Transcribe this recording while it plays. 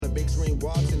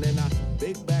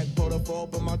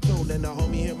open my tune, and the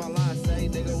homie hear my line say,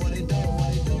 nigga, what it do?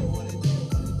 What it do? What it do?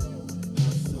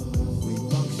 We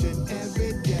function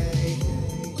every day.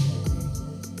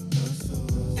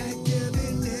 Active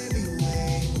in every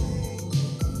way.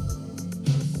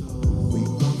 We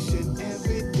function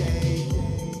every day.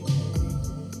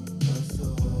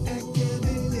 Active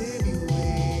in every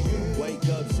way. Wake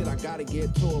up, shit, I gotta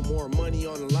get to it. More money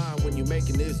on the line when you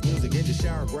making this music. Get your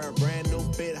shower, grab brand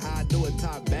new fit, how I do it.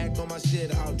 Top back on my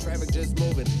shit, out traffic just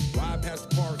moving. Ride past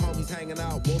the park, homies hanging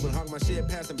out, moving. Hug my shit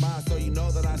passing by, so you know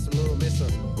that I salute them. It's a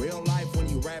real life when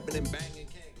you rapping and banging.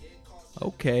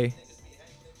 Okay.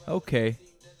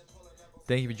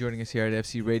 Thank you for joining us here at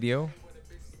FC Radio.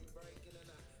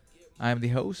 I am the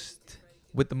host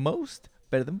with the most,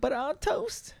 better than butter on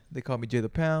toast. They call me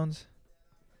Jthapoundz.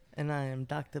 And I am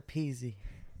Dr. Peezy.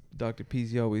 Dr.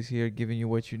 Peezy always here, giving you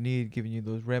what you need, giving you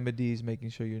those remedies, making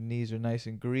sure your knees are nice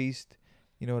and greased.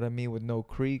 You know what I mean, with no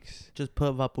creaks. Just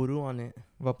put Vaporu on it.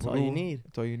 That's all you need.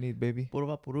 That's all you need, baby. Puro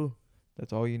Vaporu.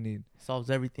 That's all you need. Solves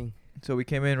everything. So we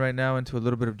came in right now into a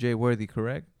little bit of Jay Worthy,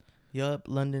 correct? Yup,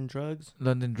 London Drugs.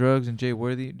 London Drugs and Jay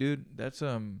Worthy, dude. That's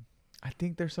I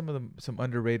think there's some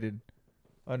underrated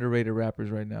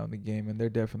rappers right now in the game, and they're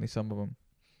definitely some of them.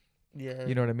 Yeah.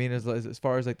 You know what I mean? As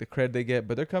far as like the cred they get,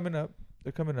 but they're coming up.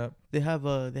 They had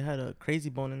a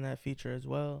Crazy Bone in that feature as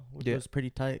well, which was pretty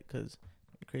tight because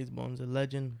Crazy Bone's a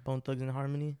legend. Bone Thugs and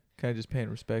Harmony. Kind of just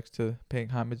paying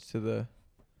homage to the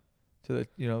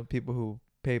people who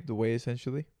paved the way,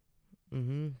 essentially.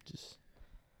 It's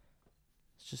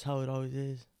just how it always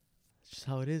is. It's just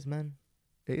how it is, man.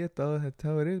 Hey, that's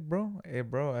how it is, bro. Hey,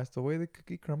 bro, that's the way the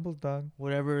cookie crumbles, dog.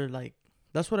 Whatever, like,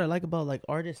 that's what I like about like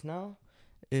artists now.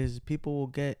 Is people will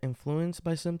get influenced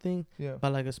by something, by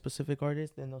like a specific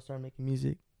artist, then they'll start making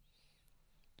music.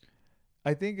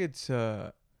 I think it's, you're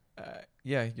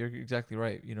exactly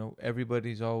right. You know,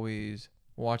 everybody's always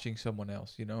watching someone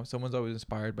else, you know. Someone's always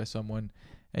inspired by someone,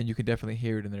 and you can definitely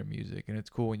hear it in their music, and it's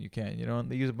cool when you can, you know. And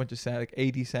they use a bunch of like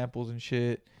 80 samples and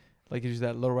shit. Like, it's just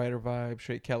that lowrider vibe,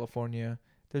 straight California.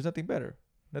 There's nothing better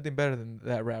than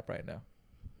that rap right now.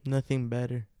 Nothing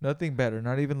better. Not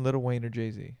even Lil Wayne or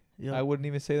Jay-Z. Yep. I wouldn't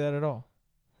even say that at all.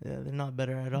 Yeah, they're not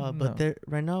better at all. No. But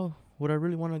right now, what I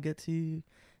really want to get to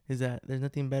is that there's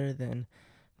nothing better than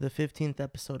the 15th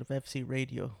episode of FC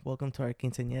Radio. Welcome to our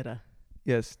quinceañera.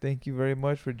 Yes, thank you very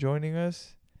much for joining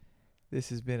us. This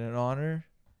has been an honor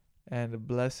and a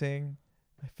blessing.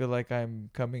 I feel like I'm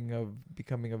becoming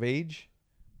of age.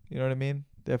 You know what I mean?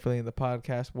 Definitely in the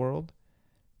podcast world.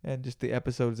 And just the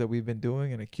episodes that we've been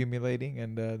doing and accumulating,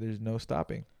 and there's no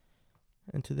stopping.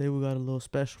 And today we got a little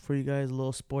special for you guys, a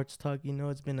little sports talk. You know,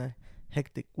 it's been a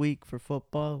hectic week for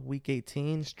football, week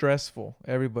 18. Stressful.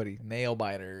 Everybody. Nail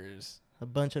biters. A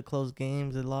bunch of close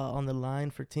games, a lot on the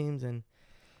line for teams, and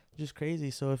just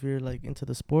crazy. So if you're like into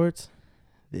the sports,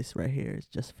 this right here is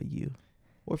just for you.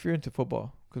 Well, if you're into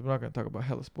football, because we're not going to talk about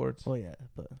hella sports. Oh, yeah.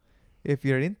 But if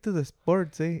you're into the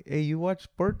sports, hey, you watch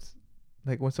sports?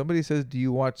 Like when somebody says, do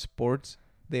you watch sports?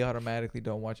 They automatically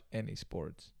don't watch any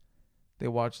sports. They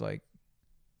watch like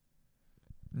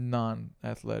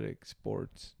non-athletic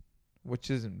sports,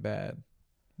 which isn't bad,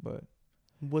 but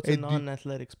what's a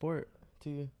non-athletic sport to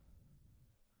you?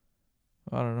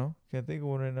 I don't know. Can't think of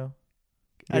one right now.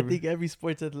 I think every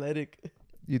sport's athletic.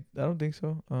 I don't think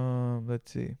so.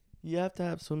 Let's see. You have to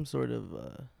have some sort of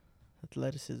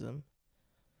athleticism.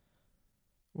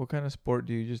 What kind of sport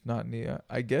do you just not need?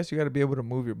 I guess you got to be able to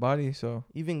move your body. So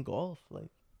even golf, like.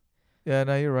 Yeah,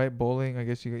 no, you're right. Bowling, I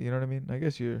guess you know what I mean. I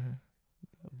guess you're.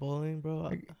 Bowling, bro.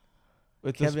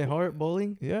 It's Kevin Hart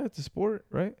bowling. Yeah, it's a sport,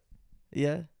 right?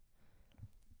 Yeah.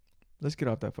 Let's get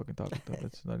off that fucking topic, though.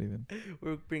 That's not even.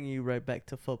 We're bringing you right back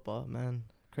to football, man.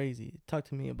 Crazy. Talk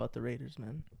to me about the Raiders,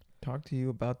 man. Talk to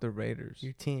you about the Raiders.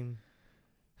 Your team.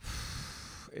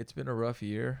 It's been a rough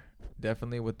year.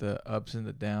 Definitely with the ups and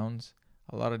the downs.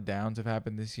 A lot of downs have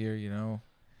happened this year, you know.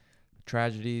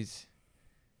 Tragedies.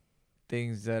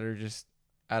 Things that are just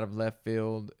out of left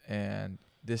field. And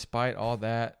despite all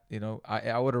that, you know,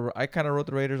 I kind of wrote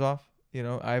the Raiders off. You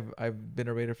know, I've been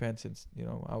a Raider fan since, you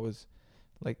know, I was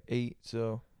like 8,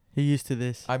 so you're used to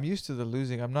this. I'm used to the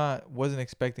losing. Wasn't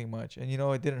expecting much, and you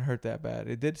know, it didn't hurt that bad.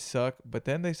 It did suck, but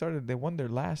then they won their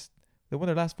last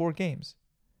 4 games,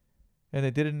 and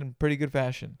they did it in pretty good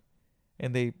fashion,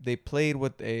 and they played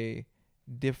with a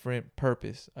different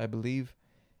purpose, I believe,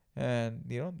 and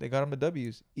you know, they got them the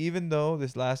W's. Even though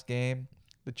this last game,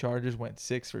 the Chargers went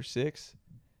 6 for 6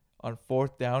 on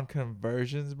 4th down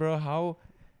conversions, bro. How,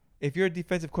 if you're a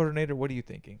defensive coordinator, what are you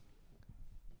thinking?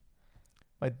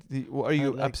 Are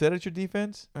you upset at your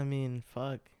defense? I mean,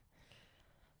 fuck.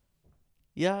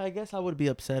 Yeah, I guess I would be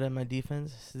upset at my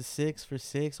defense. 6 for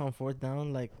 6 on 4th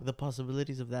down. Like, the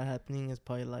possibilities of that happening is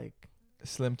probably like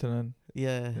Slim to none.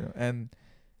 yeah. You know, and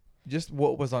just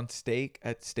what was on stake.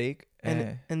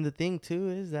 And the thing too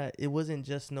is that it wasn't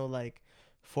just no like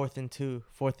 4th and 2,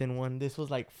 4th and 1. This was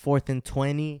like 4th and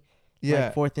 20. Yeah.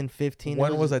 Like 4th and 15.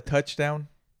 One was a touchdown.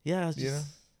 Yeah, it was just, You know?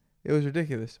 It was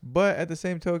ridiculous. But at the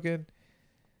same token,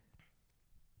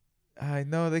 I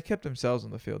know they kept themselves on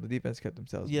the field. The defense kept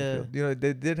themselves on the field. You know,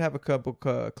 they did have a couple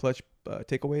clutch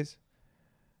takeaways,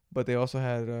 but they also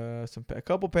had a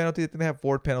couple penalties. I think they have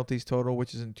 4 penalties total,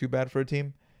 which isn't too bad for a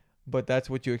team. But that's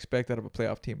what you expect out of a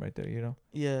playoff team right there, you know?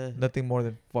 Yeah. Nothing more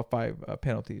than 5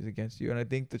 penalties against you. And I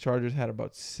think the Chargers had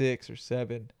about 6 or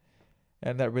 7.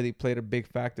 And that really played a big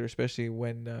factor, especially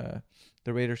when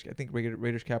the Raiders, I think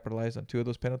Raiders capitalized on 2 of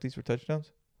those penalties for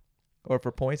touchdowns. Or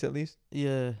for points, at least.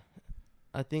 Yeah.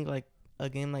 I think, like, a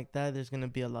game like that, there's going to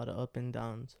be a lot of up and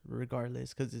downs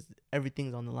regardless because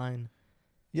everything's on the line.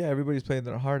 Yeah, everybody's playing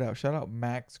their heart out. Shout out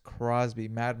Max Crosby,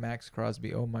 Mad Max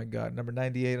Crosby. Oh, my God. Number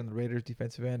 98 on the Raiders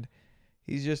defensive end.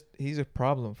 He's a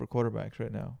problem for quarterbacks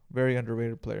right now. Very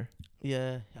underrated player.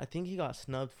 Yeah. I think he got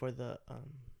snubbed for the,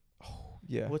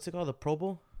 yeah. what's it called? The Pro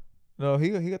Bowl? No, he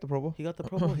got the Pro Bowl. He got the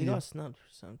Pro Bowl? He Yeah. got snubbed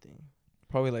for something.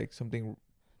 Probably like something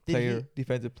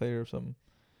defensive player or something.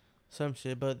 Some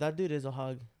shit. But that dude is a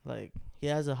hog. Like, he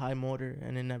has a high motor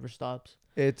and it never stops.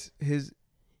 It's his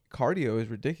cardio is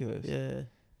ridiculous. Yeah.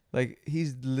 Like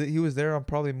he was there on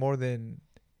probably more than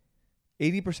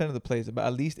 80% of the plays, about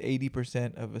at least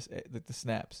 80% of the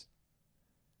snaps.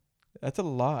 That's a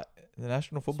lot. The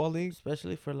National Football League,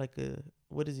 especially for like a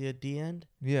D end?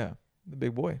 Yeah, the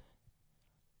big boy.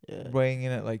 Yeah. Weighing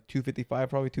in at like 255,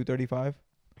 probably 235.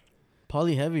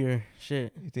 Probably heavier.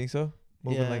 Shit. You think so?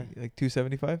 Moving like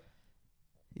 275?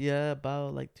 Yeah,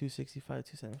 about like 265,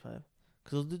 275.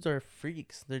 Because those dudes are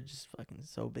freaks. They're just fucking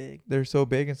so big. They're so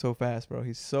big and so fast, bro.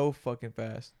 He's so fucking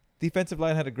fast. Defensive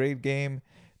line had a great game.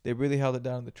 They really held it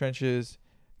down in the trenches.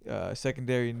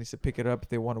 Secondary needs to pick it up if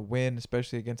they want to win,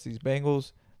 especially against these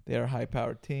Bengals. They are a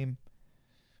high-powered team.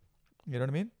 You know what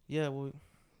I mean? Yeah, well,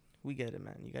 we get it,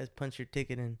 man. You guys punch your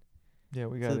ticket in. Yeah,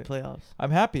 we got to it. the playoffs.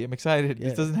 I'm happy. I'm excited. Yeah.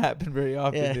 This doesn't happen very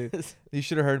often, dude. You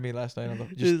should have heard me last night.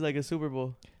 This is like a Super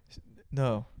Bowl.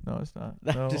 No, it's not.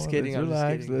 I'm just kidding.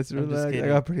 Let's relax. I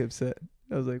got pretty upset.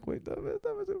 I was like, wait,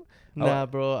 nah,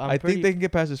 bro. I think they can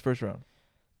get past this first round.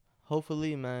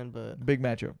 Hopefully, man, but big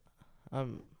matchup.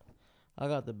 I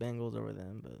got the Bengals over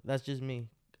them, but that's just me.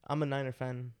 I'm a Niner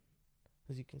fan,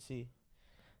 as you can see.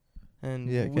 And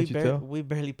yeah, we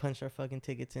barely punched our fucking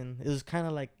tickets in. It was kind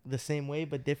of like the same way,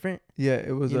 but different. Yeah,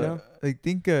 it was. I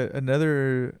think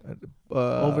another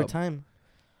overtime.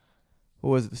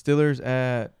 What was it? The Steelers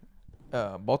at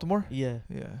Baltimore? Yeah.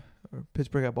 Or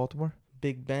Pittsburgh at Baltimore.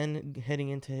 Big Ben heading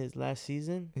into his last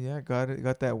season. Yeah,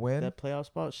 got that win. That playoff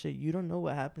spot. Shit, you don't know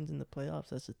what happens in the playoffs.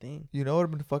 That's the thing. You know what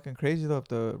would have been fucking crazy, though, if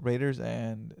the Raiders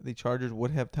and the Chargers would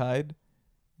have tied?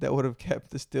 That would have kept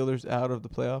the Steelers out of the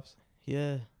playoffs.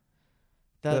 Yeah.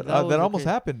 That almost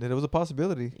happened. It was a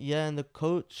possibility. Yeah, and the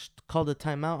coach called a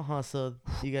timeout, huh? So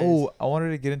you guys... Oh, I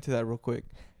wanted to get into that real quick.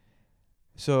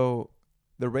 So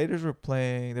the Raiders were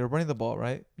playing. They were running the ball,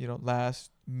 right? You know,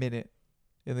 last minute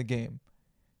in the game.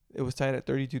 It was tied at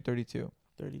 32-32.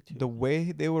 32. The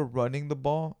way they were running the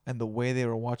ball and the way they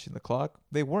were watching the clock,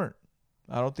 they weren't.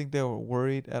 I don't think they were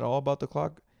worried at all about the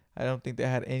clock. I don't think they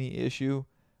had any issue.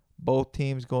 Both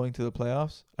teams going to the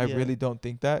playoffs. I really don't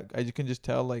think that. You can just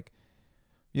tell, like,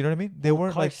 you know what I mean? They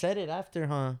weren't Clark like said it after,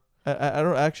 huh? I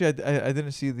don't actually. I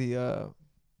didn't see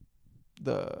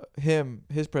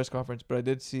his press conference, but I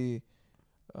did see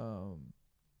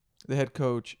the head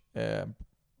coach and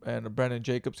Brandon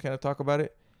Jacobs kind of talk about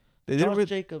it. They didn't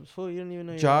Jacobs, fool, you don't even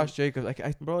know. Josh Jacobs,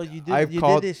 bro, you did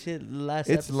this shit last.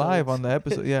 It's episode. live on the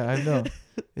episode. Yeah, I know.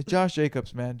 It's Josh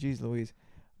Jacobs, man. Jeez Louise.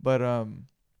 But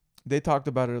they talked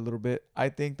about it a little bit. I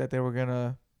think that they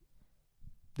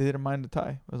didn't mind the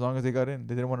tie as long as they got in.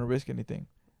 They didn't want to risk anything.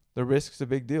 The risk's a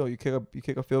big deal. You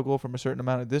kick a field goal from a certain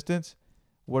amount of distance.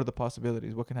 What are the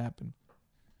possibilities? What can happen?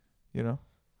 You know?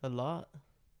 A lot.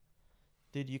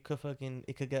 Dude, it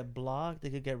could get blocked.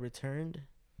 It could get returned.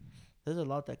 There's a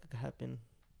lot that could happen.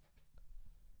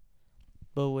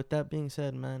 But with that being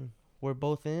said, man, we're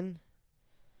both in.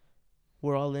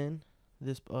 We're all in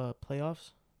this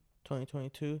playoffs,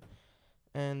 2022,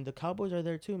 and the Cowboys are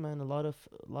there too, man. A lot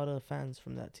of fans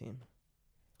from that team.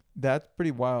 That's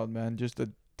pretty wild, man. Just the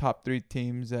top 3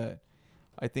 teams that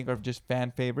I think are just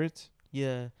fan favorites.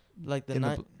 Yeah, like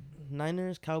the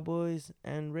Niners, Cowboys,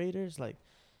 and Raiders. Like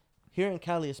here in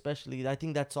Cali, especially, I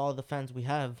think that's all the fans we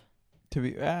have. To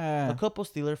be a couple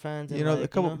Steeler fans. And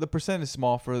the percent is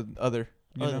small for other.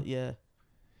 You know? Yeah.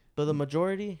 But the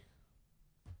majority,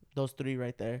 those three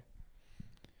right there.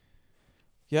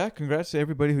 Yeah, congrats to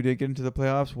everybody who did get into the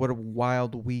playoffs. What a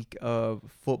wild week of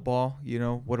football. You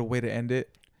know, what a way to end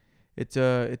it.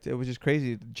 It was just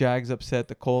crazy. The Jags upset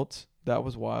the Colts. That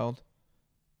was wild.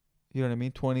 You know what I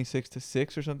mean?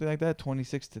 26-6 or something like that.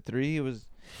 26-3. It was.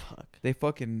 Fuck. They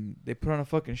put on a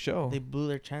fucking show. They blew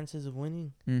their chances of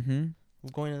winning. Mm-hmm.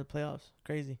 Going to the playoffs.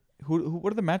 Crazy.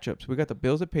 What are the matchups? We got the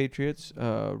Bills at Patriots,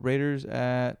 Raiders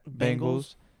at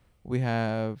Bengals. We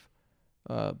have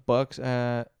Bucks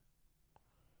at.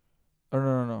 Oh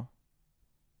no.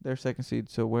 They're second seed.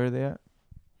 So where are they at?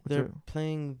 They're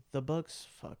playing the Bucks.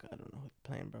 Fuck, I don't know who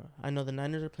they're playing, bro. I know the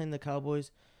Niners are playing the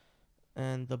Cowboys,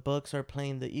 and the Bucks are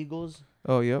playing the Eagles.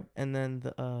 Oh, yep. And then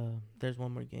there's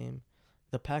one more game,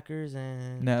 the Packers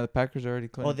and. Nah, the Packers are already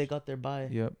clinched. Oh, they got their bye.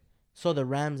 Yep. So the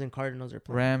Rams and Cardinals are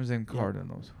playing. Rams and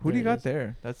Cardinals. Yep. Who do you got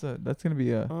there? That's gonna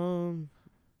be a. It's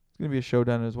gonna be a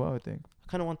showdown as well, I think.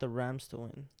 I kind of want the Rams to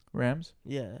win. Rams?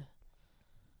 Yeah.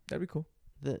 That'd be cool.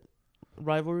 The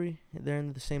rivalry, they're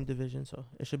in the same division, so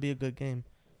it should be a good game.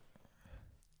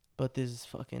 But this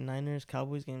fucking Niners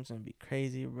Cowboys game's gonna be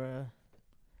crazy, bro.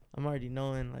 I'm already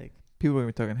knowing, like. People are gonna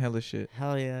be talking hella shit.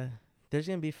 Hell yeah. There's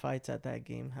gonna be fights at that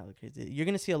game. Hella crazy. You're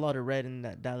gonna see a lot of red in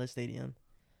that Dallas stadium.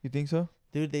 You think so?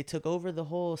 Dude, they took over the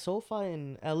whole SoFi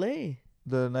in LA.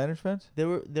 The Niners fans?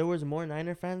 There was more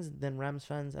Niner fans than Rams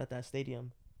fans at that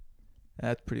stadium.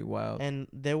 That's pretty wild. And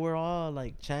they were all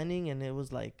like chanting, and it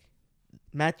was like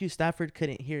Matthew Stafford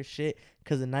couldn't hear shit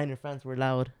because the Niner fans were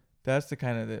loud. That's the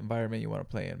kind of the environment you want to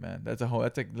play in, man. That's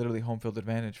like literally home field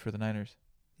advantage for the Niners.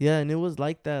 Yeah, and it was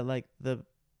like that like the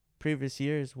previous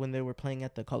years when they were playing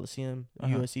at the Coliseum,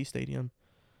 USC Stadium.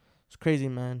 It's crazy,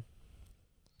 man.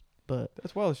 But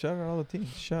that's wild. Shout out all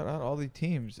the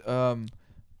teams.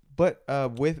 But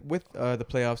with the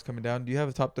playoffs coming down, do you have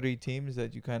the top 3 teams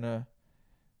that you kind of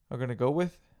are gonna go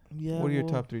with? Yeah. What are your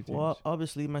top 3 teams? Well,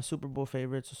 obviously my Super Bowl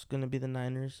favorites is gonna be the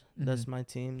Niners. Mm-hmm. That's my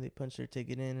team. They punched their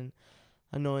ticket in, and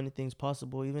I know anything's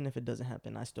possible. Even if it doesn't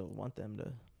happen, I still want them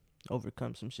to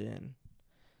overcome some shit and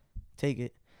take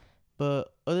it.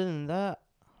 But other than that,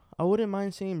 I wouldn't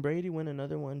mind seeing Brady win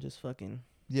another one. Just fucking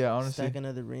honestly, stack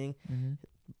another ring. Mm-hmm.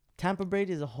 Tampa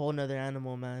Brady is a whole nother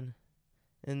animal, man.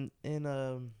 And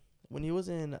when he was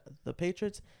in the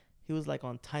Patriots, he was like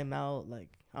on timeout. Like,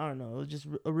 I don't know, it was just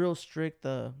a real strict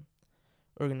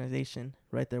organization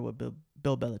right there with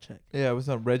Bill Belichick. Yeah, it was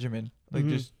a regimen. Like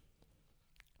just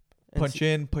and punch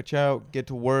in, punch out, get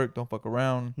to work, don't fuck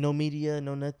around. No media,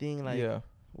 no nothing. Like, yeah,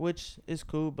 which is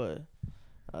cool, but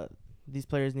these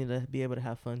players need to be able to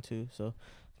have fun too. So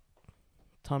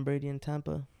Tom Brady in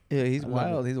Tampa. Yeah, he's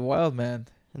wild. He's a wild man.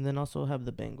 And then also have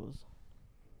the Bengals.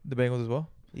 The Bengals as well?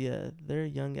 Yeah, they're a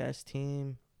young-ass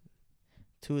team.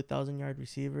 2 1,000-yard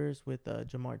receivers with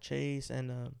Jamar Chase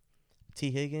and T.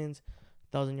 Higgins.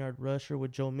 1,000-yard rusher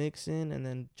with Joe Mixon. And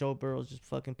then Joe Burrow's just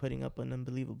fucking putting up an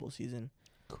unbelievable season.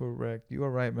 Correct. You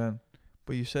are right, man.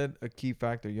 But you said a key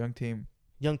factor, young team.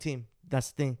 Young team.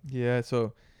 That's the thing. Yeah,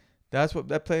 so that's what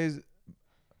that plays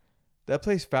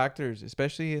factors,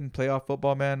 especially in playoff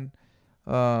football, man.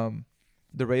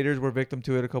 The Raiders were victim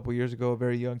to it a couple years ago. A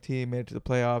very young team made it to the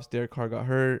playoffs. Derek Carr got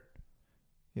hurt.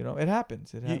 You know, it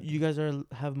happens. You guys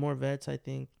have more vets, I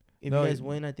think. If you guys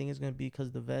win, I think it's gonna be because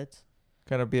of the vets.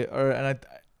 Kind of be,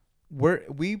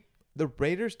 the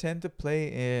Raiders tend to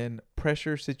play in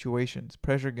pressure situations,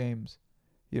 pressure games.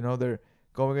 You know, they're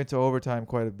going into overtime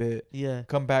quite a bit. Yeah.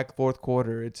 Come back fourth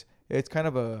quarter. It's kind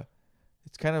of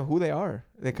who they are.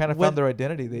 They kind of found their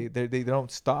identity. They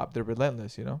don't stop. They're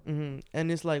relentless, you know? Mm-hmm.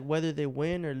 And it's like whether they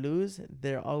win or lose,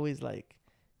 they're always like,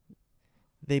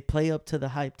 they play up to the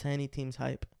hype, to any team's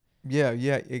hype. Yeah,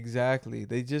 exactly.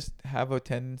 They just have a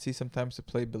tendency sometimes to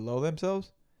play below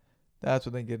themselves. That's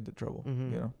when they get into trouble,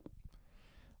 you know?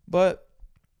 But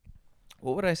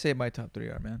what would I say my top 3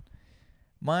 are, man?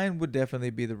 Mine would definitely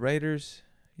be the Raiders,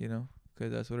 you know,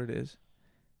 because that's what it is.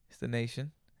 It's the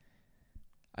nation.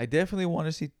 I definitely want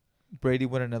to see Brady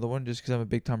win another one just because I'm a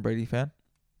big Tom Brady fan.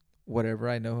 Whatever,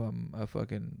 I know I'm a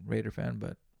fucking Raider fan,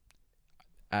 but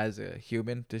as a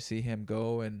human, to see him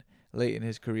go and late in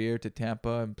his career to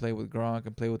Tampa and play with Gronk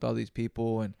and play with all these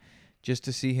people, and just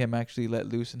to see him actually let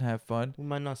loose and have fun. We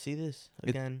might not see this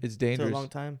again. It's dangerous. For a long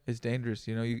time. It's dangerous.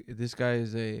 You know, this guy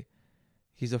is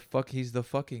he's the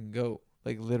fucking GOAT.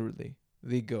 Like, literally,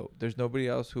 the GOAT. There's nobody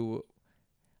else who,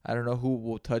 I don't know who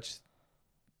will touch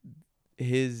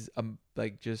his,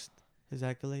 just... His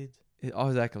accolades? All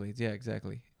his accolades, yeah,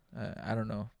 exactly. I don't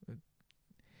know.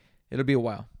 It'll be a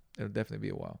while. It'll definitely be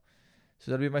a while.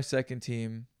 So that'll be my second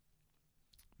team.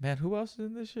 Man, who else is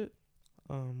in this shit?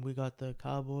 We got the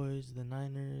Cowboys, the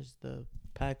Niners, the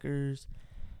Packers,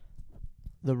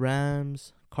 the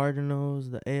Rams,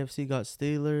 Cardinals. The AFC got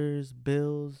Steelers,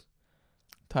 Bills,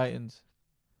 Titans.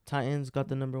 Titans got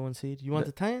the number 1 seed. You want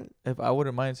the Titans? If I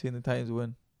wouldn't mind seeing the Titans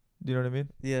win. Do you know what I mean?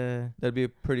 Yeah. That'd be a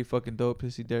pretty fucking dope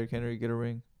to see Derrick Henry get a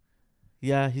ring.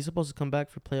 Yeah, he's supposed to come back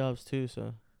for playoffs too,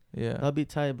 so Yeah. that'll be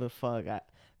tight. But fuck, the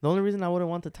only reason I wouldn't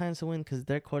want the Titans to win because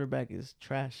their quarterback is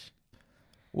trash.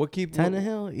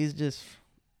 Tannehill, he's just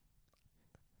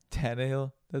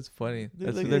Tannehill. That's funny. Dude,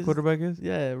 That's look who at their his- quarterback is.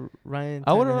 yeah, Ryan.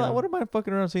 I Tannehill. wouldn't mind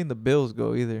fucking around seeing the Bills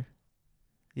go either.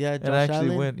 Yeah, And Josh actually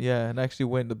Allen. win. Yeah, and actually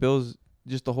win. The Bills,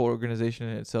 just the whole organization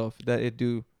in itself,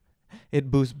 it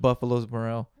boosts Buffalo's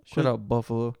morale. Shout out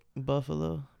Buffalo.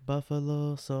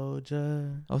 Buffalo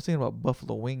Soldier. I was thinking about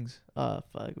buffalo wings. Oh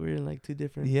fuck, we're in like two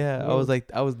different. Yeah, worlds.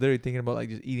 I was literally thinking about like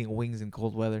just eating wings in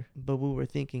cold weather. But we were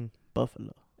thinking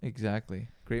Buffalo. Exactly.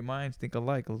 Great minds think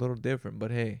alike, a little different,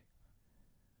 but hey.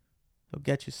 It'll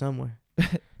get you somewhere.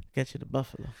 Get you to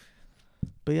Buffalo.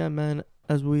 But yeah, man,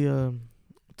 as we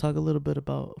talk a little bit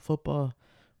about football,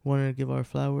 wanted to give our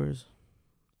flowers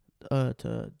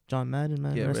to John Madden,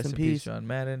 man. Yeah, rest in peace. John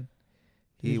Madden.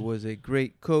 He He's- was a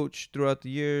great coach throughout the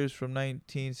years from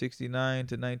 1969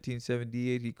 to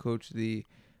 1978. He coached the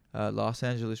Los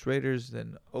Angeles Raiders,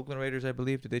 then Oakland Raiders, I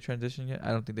believe. Did they transition yet? I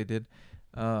don't think they did.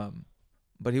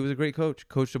 But he was a great coach.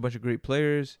 Coached a bunch of great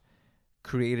players.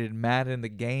 Created Madden, the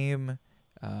game.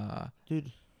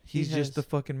 Dude, He's he just the has-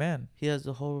 fucking man. He has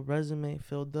the whole resume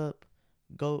filled up.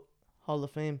 GOAT, Hall of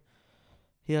Fame.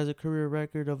 He has a career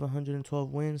record of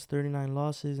 112 wins, 39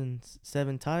 losses, and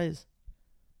 7 ties.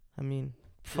 I mean,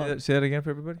 fuck. Say that again for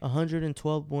everybody.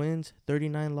 112 wins,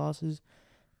 39 losses,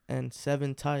 and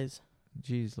 7 ties.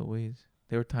 Jeez Louise.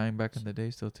 They were tying back in the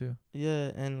day still, too.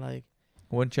 Yeah, and like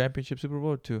One championship Super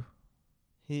Bowl or two?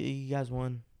 he has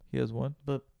one. He has one.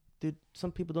 But dude,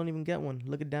 some people don't even get one.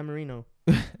 Look at Dan Marino.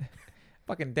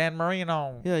 Fucking Dan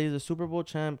Marino. Yeah, he's a Super Bowl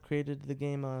champ. Created the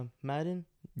game Madden,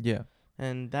 Yeah.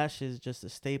 and that shit's just a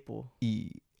staple.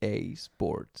 EA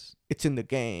Sports. It's in the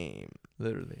game.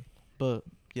 Literally. But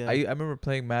yeah, I remember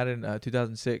playing Madden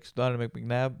 2006. Donovan Oh,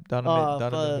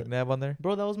 McNabb on there.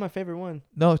 bro, that was my favorite one.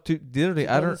 No, literally,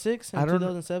 I don't 2006 and I don't-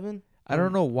 2007. I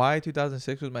don't know why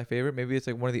 2006 was my favorite. Maybe it's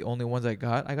like one of the only ones I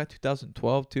got. I got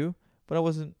 2012 too, but I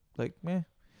wasn't like meh.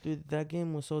 Dude, that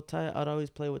game was so tight. I'd always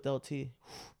play with LT.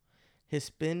 His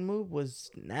spin move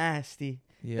was nasty.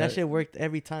 Yeah, That shit worked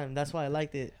every time. That's why I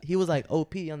liked it. He was like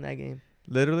OP on that game.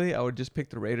 literally, I would just pick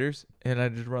the Raiders and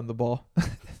I'd just run the ball.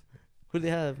 Who they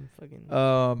have? Fucking.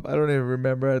 I don't even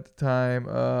remember at the time.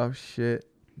 Oh shit,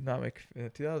 not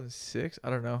 2006. I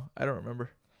don't know. I don't remember.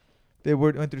 They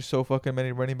went through so fucking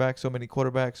many running backs, so many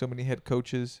quarterbacks, so many head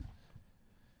coaches.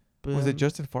 But, Was it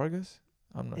Justin Fargas?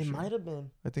 I'm not It sure. might have been.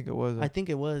 I think it was. I think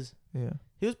it was. Yeah.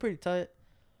 He was pretty tight.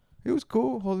 He was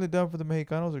cool, holding it down for the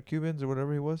Mexicanos or Cubans or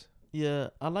whatever he was. Yeah,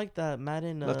 I like that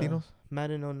Madden. Latinos.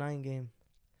 Madden 09 game.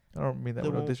 I don't mean that the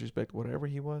with no one- disrespect. Whatever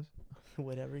he was.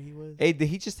 Whatever he was. Hey, did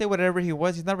he just say whatever he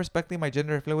was? He's not respecting my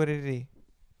gender fluidity.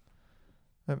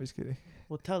 I'm just kidding.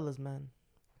 Well, tell us, man.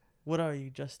 What are you,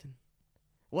 Justin?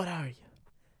 What are you?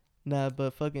 Nah,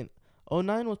 but fucking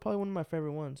 09 was probably one of my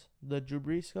favorite ones. The Drew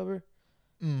Brees cover.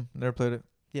 Never played it.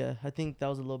 Yeah, I think that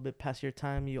was a little bit past your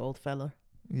time, you old fella.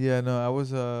 Yeah, no, I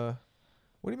was what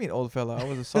do you mean old fella? I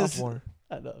was a sophomore.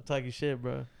 I know, I'm talking shit,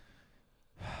 bro.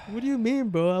 What do you mean,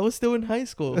 bro? I was still in high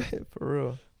school. For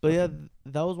real. But yeah,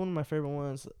 that was one of my favorite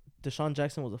ones. Deshaun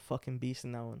Jackson was a fucking beast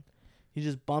in that one. You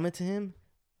just bomb it to him,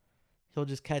 he'll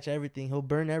just catch everything. He'll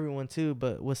burn everyone too.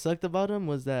 But what sucked about him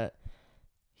was that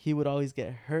he would always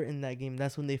get hurt in that game.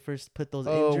 That's when they first put those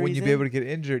injuries Oh, when you'd in. be able to get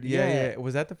injured. Yeah, Yeah. yeah.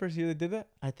 Was that the first year they did that?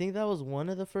 I think that was one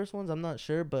of the first ones. I'm not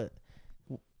sure, but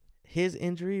his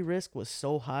injury risk was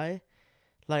so high.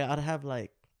 Like, I'd have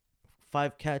like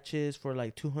 5 catches for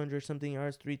like 200 something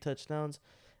yards, 3 touchdowns,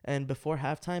 and before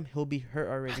halftime he'll be hurt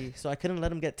already. So I couldn't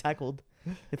let him get tackled.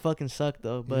 It fucking sucked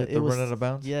though. But it was run out of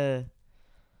bounds. yeah.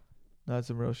 No, that's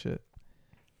some real shit.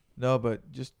 No,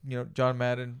 but just John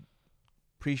Madden,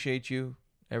 appreciate you,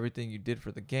 everything you did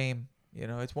for the game.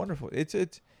 It's wonderful.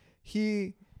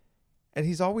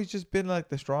 He's always just been like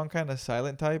the strong kind of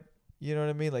silent type. You know what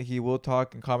I mean? Like he will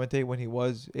talk and commentate when he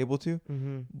was able to,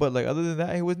 but like other than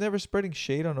that, he was never spreading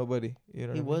shade on nobody. You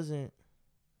know, He what I mean? wasn't.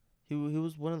 He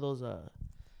was one of those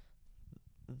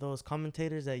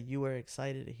commentators that you were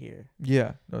excited to hear.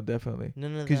 Yeah, no, definitely.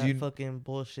 None of 'Cause that you- fucking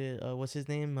bullshit. What's his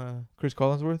name? Chris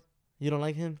Collinsworth, You don't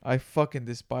like him? I fucking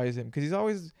despise him because he's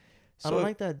always. I don't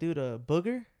like that dude.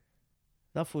 Booger.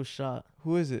 That fool shot.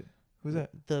 Who is it? Who's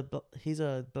that? He's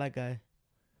a black guy,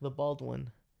 the bald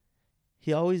one.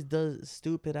 He always does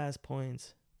stupid ass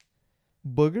points.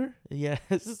 Booger? Yeah,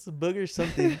 it's just a booger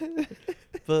something.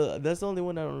 But that's the only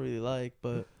one I don't really like.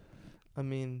 But I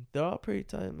mean, they're all pretty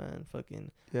tight, man.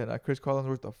 Fucking Yeah, nah, Chris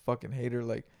Collinsworth's a fucking hater.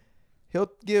 Like,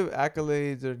 he'll give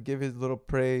accolades or give his little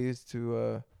praise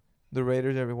to the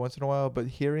Raiders every once in a while, but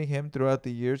hearing him throughout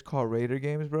the years call Raider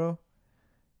games, bro,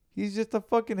 he's just a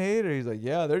fucking hater. He's like,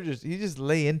 yeah, he just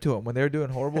lay into him when they're doing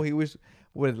horrible. He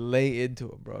would lay into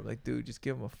him, bro. I'm like, dude, just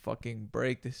give him a fucking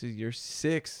break. This is your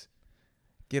 6.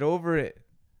 Get over it.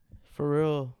 for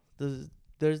real.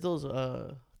 There's those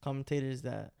commentators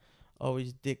that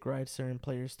always dick ride certain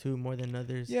players too more than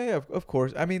others. Yeah, of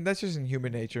course. I mean, that's just in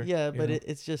human nature. Yeah, but know?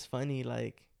 it's just funny.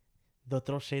 Like, they'll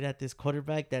throw shade at this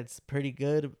quarterback that's pretty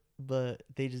good, but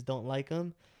they just don't like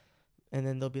him. And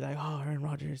then they'll be like, oh, Aaron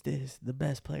Rodgers is the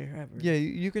best player ever. Yeah,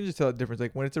 you can just tell the difference.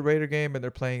 Like, when it's a Raider game and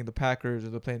they're playing the Packers or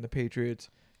they're playing the Patriots,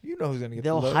 you know who's going to get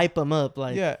They'll the love. hype him up.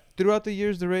 Like, Yeah, throughout the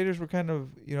years, the Raiders were kind of,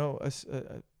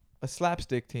 a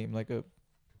slapstick team. Like,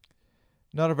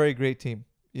 not a very great team.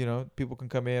 You know, people can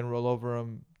come in, roll over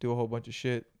them, do a whole bunch of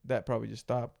shit. That probably just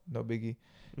stopped. No biggie.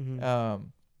 mm-hmm.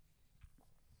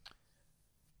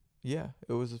 Yeah,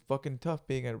 it was fucking tough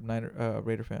being a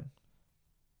Raider fan.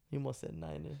 You almost said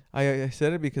Niner. I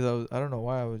said it because I don't know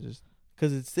why I was just.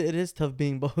 Because it is tough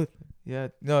being both. Yeah,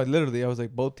 no, literally, I was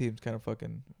like, both teams kind of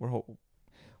fucking we're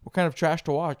kind of trash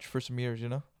to watch for some years, you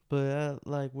know. But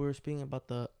like we were speaking about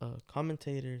the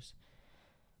commentators.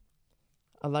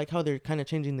 I like how they're kind of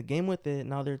changing the game with it.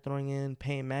 Now they're throwing in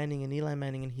Peyton Manning and Eli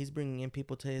Manning, and he's bringing in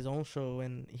people to his own show,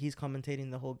 and he's commentating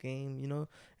the whole game, you know.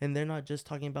 And they're not just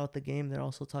talking about the game; they're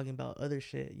also talking about other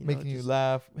shit, you Making know, you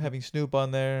laugh, having Snoop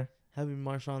on there. having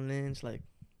Marshawn Lynch, like,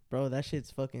 bro, that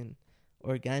shit's fucking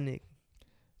organic.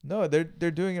 No, they're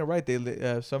doing it right.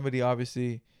 They somebody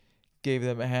obviously gave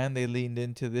them a hand. They leaned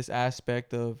into this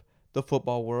aspect of the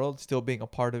football world, still being a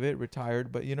part of it,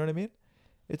 retired, but you know what I mean?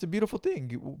 It's a beautiful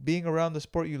thing. Being around the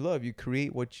sport you love, you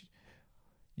create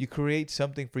you create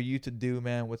something for you to do,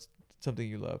 man. What's something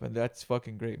you love, and that's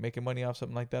fucking great. Making money off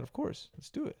something like that, of course. Let's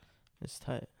do it. It's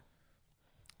tight.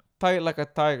 Tight like a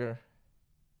tiger.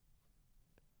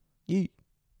 Yeet.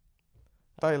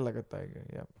 Tight like a tiger.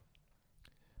 Yeah.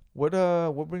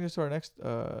 What brings us to our next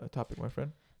topic, my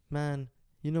friend? Man,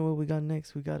 you know what we got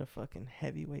next? We got a fucking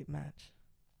heavyweight match.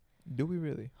 Do we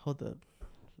really? Hold up.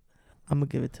 I'm going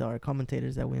to give it to our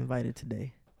commentators that we invited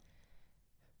today.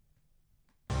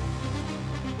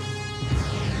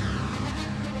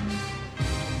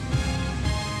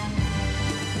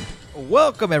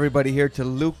 Welcome everybody here to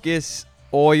Lucas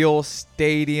Oil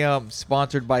Stadium,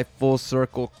 sponsored by Full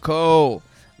Circle Co.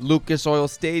 Lucas Oil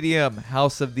Stadium,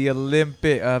 house of the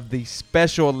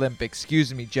Special Olympics.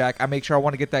 Excuse me, Jack. I make sure I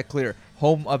want to get that clear.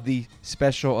 Home of the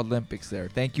Special Olympics there.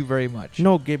 Thank you very much.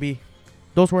 No, Gibby.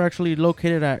 Those were actually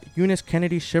located at Eunice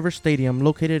Kennedy Shiver Stadium,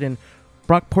 located in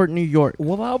Brockport, New York.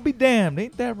 Well, I'll be damned.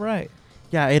 Ain't that right?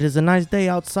 Yeah, it is a nice day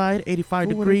outside, 85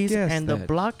 Who would've degrees, guessed and the that?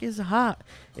 block is hot.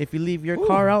 If you leave your Ooh.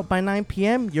 car out by 9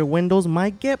 p.m., your windows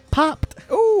might get popped.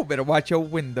 Oh, better watch your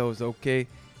windows, okay?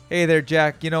 Hey there,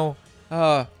 Jack. You know,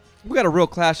 we got a real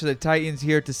clash of the Titans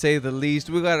here, to say the least.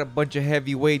 We got a bunch of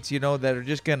heavyweights, you know, that are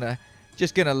just gonna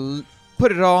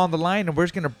put it all on the line, and we're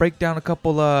just gonna break down a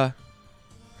couple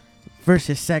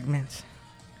Versus segments.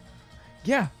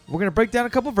 Yeah, we're going to break down a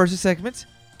couple versus segments,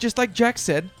 just like Jack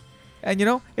said. And, you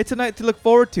know, it's a night to look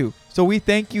forward to. So we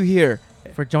thank you here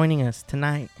For joining us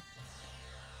tonight.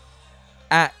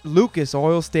 at Lucas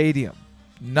Oil Stadium,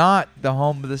 not the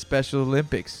home of the Special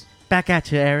Olympics. Back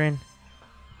at you, Aaron.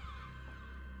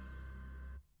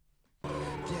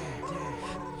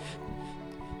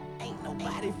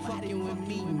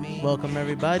 Welcome,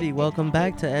 everybody. Welcome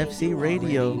back to FC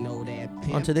Radio.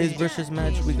 On today's versus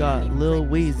match, we got Lil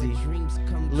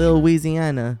Weezy, Lil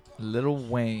Louisiana, Lil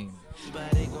Wayne.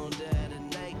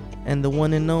 and the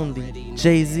one and only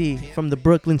Jay-Z from the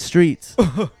Brooklyn streets.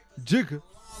 Jigga.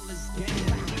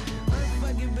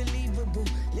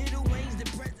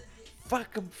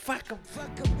 Fuck 'em, fuck 'em.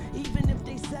 Even if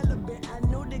they celebrate, I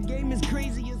know the game is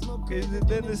crazy. It's more crazy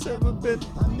than it's ever been.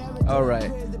 All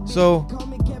right, so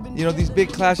you know these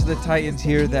big clash of the Titans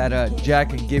here that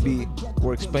Jack and Gibby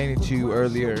were explaining to you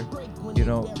earlier. You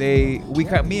know, me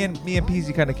and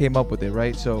Peezy kind of came up with it,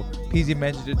 right? So Peezy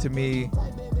mentioned it to me,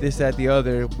 this, that, the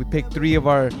other. We picked 3 of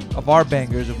our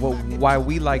bangers of why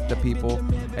we like the people,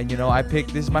 and you know I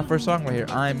picked, this is my first song right here,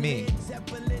 I'm Me.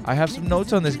 I have some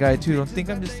notes on this guy too. Don't think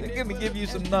I'm just gonna give you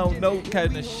some note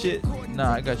kind of shit.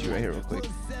 Nah, I got you right here real quick.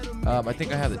 I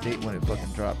think I have the date when it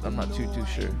fucking dropped. I'm not too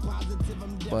sure.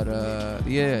 But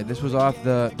yeah, this was off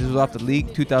the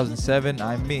leak 2007.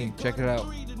 I'm Me. Check it out.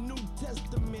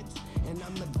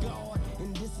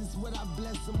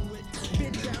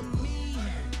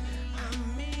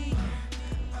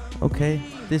 Okay,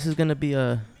 this is gonna be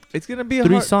It's gonna be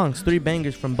three songs, 3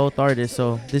 bangers from both artists.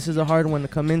 So this is a hard one to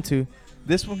come into.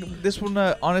 This one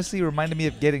honestly reminded me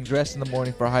of getting dressed in the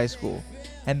morning for high school,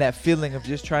 and that feeling of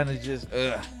just trying to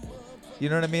you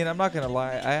know what I mean? I'm not gonna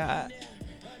lie,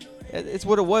 it's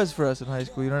what it was for us in high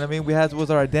school. You know what I mean? Was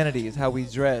our identity, is how we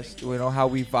dressed, you know, how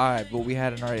we vibed, what we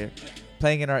had in our ear,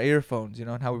 playing in our earphones, you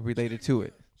know, and how we related to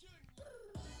it.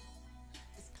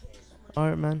 All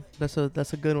right, man. That's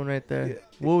a good one right there. Yeah.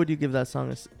 What would you give that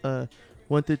song?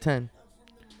 1 through 10.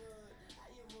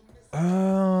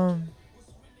 Damn,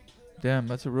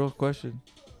 that's a real question.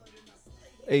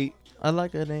 8. I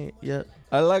like an 8. Yep.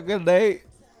 I like an 8.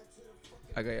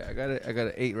 I got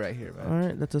an 8 right here, man. All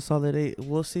right, that's a solid 8.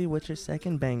 We'll see what your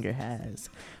second banger has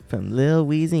from Lil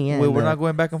Louisiana. Wait, we're not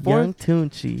going back and forth? Young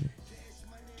Tunchi.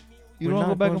 You don't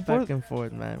go back and forth? Back and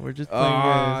forth, man. We're just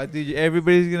playing. Dude,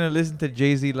 everybody's gonna listen to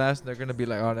Jay-Z last, and they're gonna be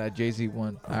like, "Oh, that Jay-Z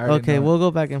one." Okay, we'll go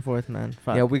back and forth, man.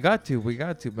 Fuck. Yeah, we got to,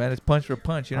 man. It's punch for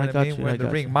punch. You know what I mean? We're in the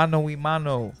ring, mano y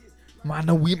mano,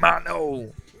 mano y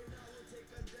mano.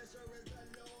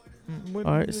 All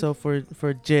right, so for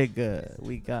Jig,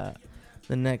 we got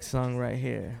the next song right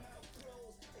here.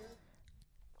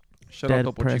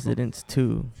 Dead Presidents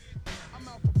 2.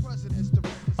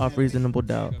 Off Reasonable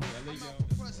Doubt.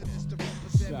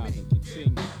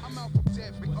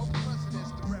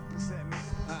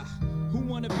 Who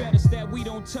wanna bet us that we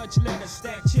don't touch letters,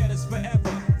 stack cheddars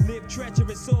forever, live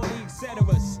treacherous, all the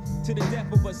etceteras, to the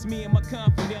death of us, me and my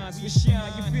confidants, we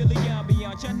shine, you feel the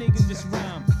ambiance, y'all niggas just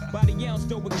rhyme, by the ounce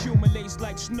though accumulates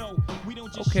like snow, we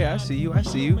don't just okay, I see you,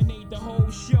 the whole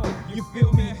show, you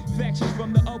feel me, factions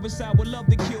from the other side would love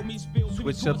to kill me,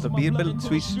 switched up the beat,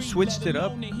 switched it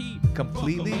up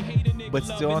completely, but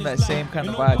still on that same kind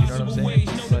of vibe, you know what I'm saying?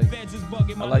 It's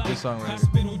like, I like this song right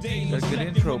here. That's a good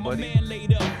intro, buddy.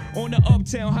 On the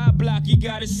uptown high block, you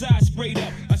got his side sprayed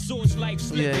up. I saw his life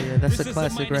slipping. Yeah, that's a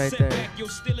classic right there.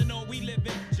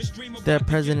 Dead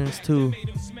Presidents 2.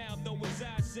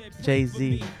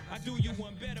 Jay-Z.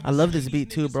 I love this beat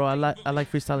too, bro. I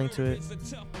like freestyling to it.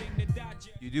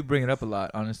 You do bring it up a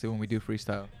lot, honestly, when we do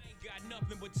freestyle.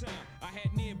 I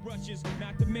had near brushes,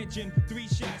 not to mention 3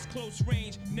 shots, close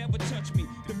range, never touch me.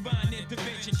 Divine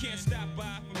intervention, can't stop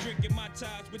by from drinking my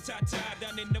ties with Tata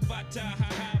down in the Vata. Ha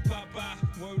ha, papa.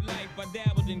 Word life, I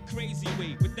dabbled in crazy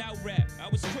way. Without rap, I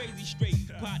was crazy straight.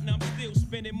 Partner, I'm still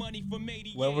spending money for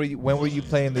 80. When were you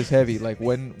playing this heavy? Like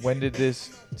when did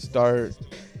this start?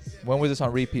 When was this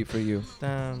on repeat for you?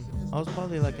 I was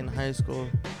probably like in high school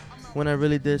when I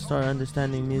really did start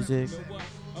understanding music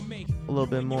a little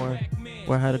bit more,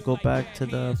 where I had to go back to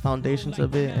the foundations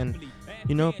of it and,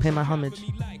 you know, pay my homage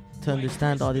to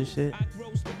understand all this shit.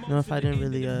 You know, if I didn't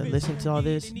really listen to all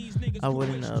this, I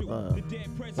wouldn't have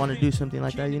want to do something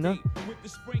like that, you know?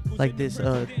 Like this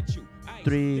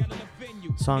 3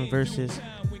 song verses,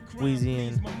 Weezy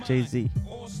and Jay-Z.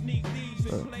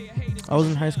 I was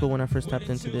in high school when I first tapped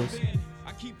into this.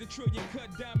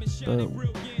 The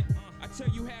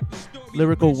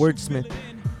lyrical wordsmith,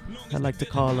 I like to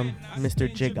call him Mr.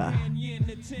 Jigga.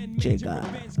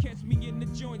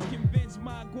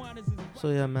 So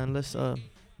yeah, man, let's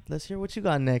hear what you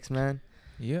got next, man.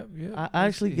 Yep. I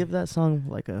actually give that song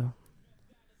like I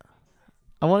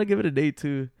want to give it an 8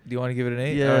 too. Do you want to give it an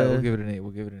 8? Yeah. All right, we'll give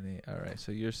it an 8. All right.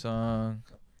 So your song,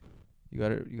 you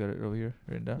got it over here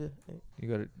written down. Yeah. You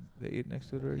got it, the 8 next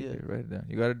to it already. Yeah. Write it down.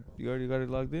 You already got it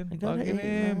logged in. Log it in,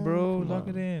 in, bro. Come Log on.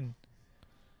 it in.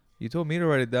 You told me to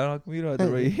write it down. How come you don't have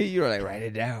to write it? You were like, write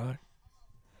it down.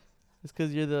 It's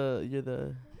because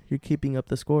you're keeping up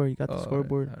the score. You got the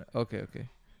scoreboard. All right. Okay.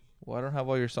 Well, I don't have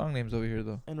all your song names over here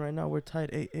though. And right now we're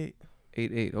tied 8-8.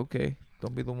 8-8. Okay.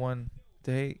 Don't be the one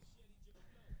to hate.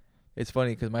 It's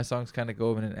funny because my songs kind of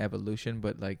go in an evolution,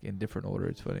 but like in different order.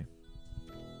 It's funny.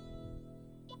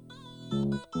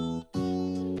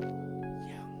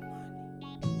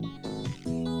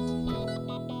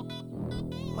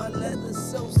 My leather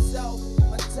so soft,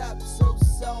 my top so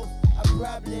soft. I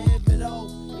probably have it all.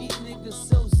 These niggas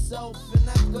so soft, and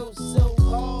I go so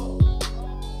hard.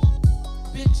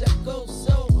 Bitch, I go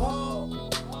so hard.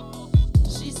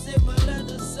 She said my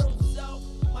leather so soft.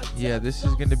 Yeah, this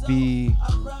is gonna be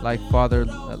like father,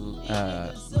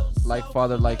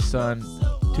 like son,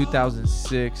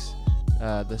 2006.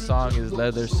 The song is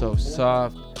Leather So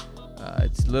Soft.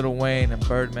 It's Lil Wayne and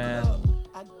Birdman.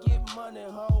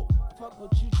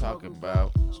 Talking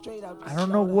about, I don't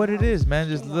know what it is, man.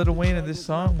 Just Lil Wayne in this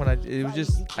song. I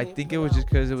think it was just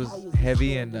because it was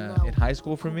heavy in high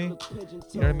school for me.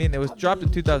 You know what I mean? It was dropped in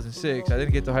 2006. I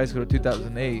didn't get to high school in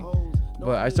 2008,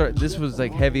 but this was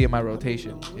like heavy in my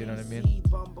rotation. You know what I mean?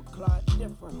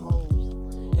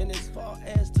 And as far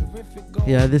as to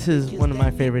Yeah, this is one of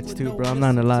my favorites too, bro. I'm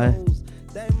not gonna lie.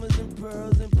 Diamonds and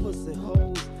pearls and pussy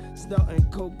hoes. Starting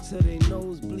coke till they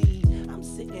nose bleed. I'm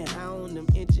sitting high on them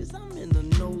inches. I'm in the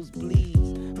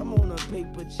nosebleeds. I'm on a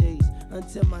paper chase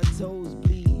until my toes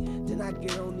bleed. Then I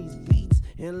get on these beats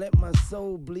and let my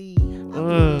soul bleed. I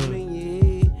put them in your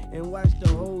head and watch the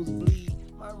hoes bleed.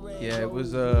 Yeah, it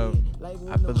was I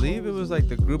believe it was like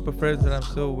the group of friends that I'm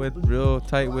still with, real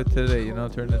tight with today, you know,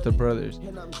 turned into brothers.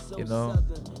 You know,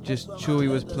 just Chewy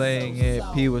was playing it,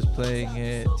 P was playing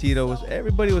it, Tito was,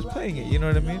 everybody was playing it, you know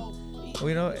what I mean? Well,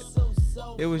 you know,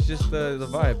 it was just the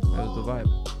vibe. It was the vibe.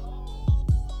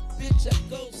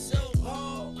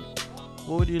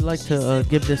 What would you like to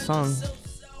give this song?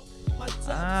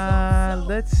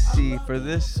 Let's see. For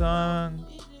this song,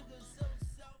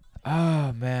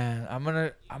 oh man, I'm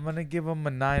gonna give him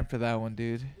a 9 for that one,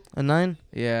 dude. A 9?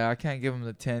 Yeah, I can't give him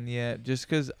the 10 yet, just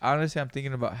cause honestly I'm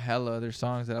thinking about hella other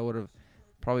songs that I would have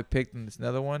probably picked in this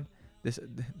another one. This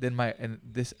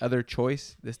other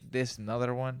choice. This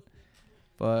another one.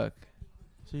 Fuck.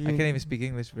 So I can't even speak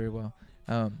English very well.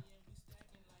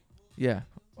 Yeah,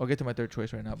 I'll get to my third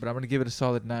choice right now, but I'm gonna give it a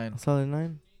solid 9. Solid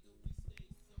 9?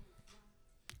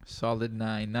 Solid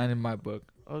 9. 9 in my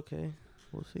book. Okay.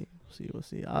 We'll see.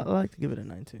 I like to give it a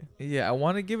 9 too. Yeah, I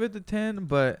want to give it the 10,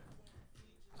 but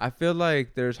I feel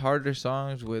like there's harder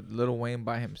songs with Lil Wayne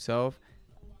by himself.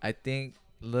 I think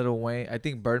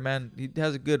Birdman, he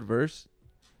has a good verse,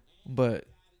 but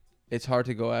it's hard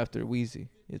to go after Weezy.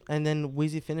 And then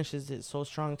Weezy finishes it so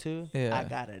strong too. Yeah. I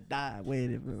gotta die with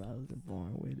it, bro. I was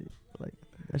born with it. Like,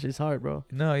 that shit's hard, bro.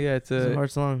 No, yeah, it's It's a a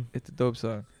hard song. it's a dope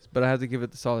song, but I have to give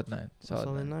it the solid 9.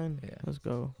 Solid 9? Yeah. Let's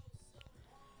go.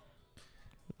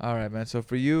 All right, man. So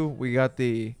for you, we got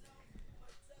the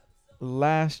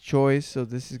last choice. So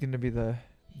this is gonna be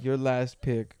your last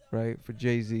pick, right? For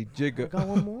Jay-Z, Jigga. I got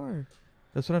one more.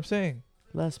 That's what I'm saying.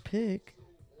 Last pick.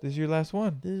 This is your last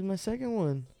one. This is my second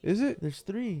one. Is it? There's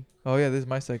 3. Oh yeah, this is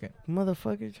my second.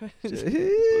 Motherfucker.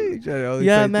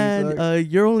 Yeah, man.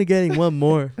 You're only getting one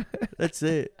more. That's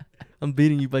it. I'm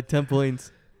beating you by 10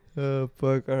 points. Oh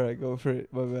fuck! All right, go for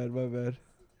it. My bad.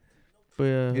 But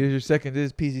Here's your second. This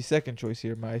is Peezy's second choice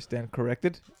here. I stand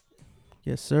corrected.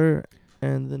 yes, sir.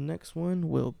 And the next one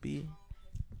will be.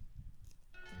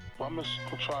 Well, I'm just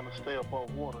trying to stay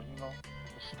above water, you know,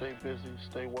 stay busy,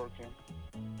 stay working.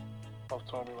 I've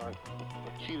told me like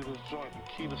the key to this joint,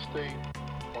 the key to stay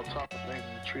on top of things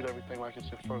is to treat everything like it's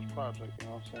your first project, you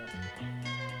know what I'm saying?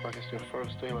 Like it's your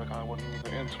first day, like I wasn't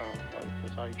even an intern. Like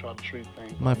that's how you try to treat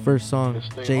things. My first song,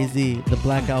 Just stay Jay-Z, the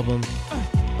Black Album.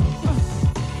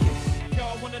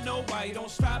 Y'all wanna know why you don't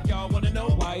stop? Y'all wanna know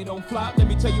why you don't flop? Let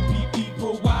me tell you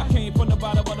people why I came from the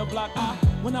bottom of the block.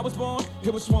 When I was born,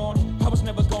 it was sworn I was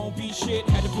never gonna be shit.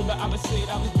 Had to prove the opposite.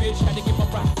 I was bitch, had to get my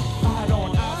pride. I had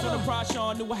on eyes on the prize,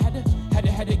 Sean knew I had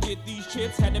to get these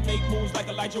chips. Had to make moves like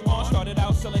Elijah Wan. Started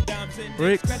out selling dimes and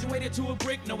Bricks. Graduated to a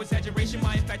brick, no exaggeration.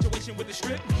 My infatuation with the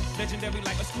strip, legendary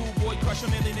like a schoolboy crush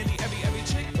on every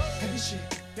chick. Heavy shit.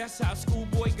 That's how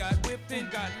schoolboy got whipped and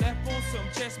got left on some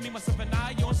just me, myself, and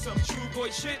I on some true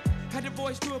boy shit. Had the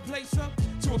boys to a place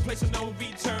of no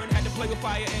return. Had to play with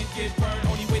fire and get burned.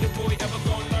 Only way the boy ever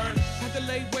gonna learn. Had to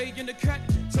lay way in the cut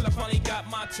till I finally got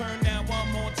my turn. Now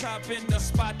I'm on top in the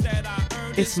spot that I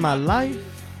earned. It's my life.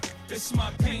 It's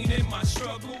my pain and my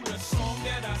struggle. The song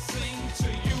that I sing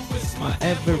to you is My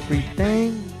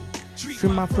everything. Treat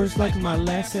my first like my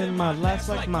last and my last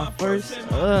like my first.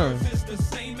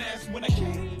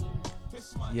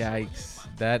 Yikes!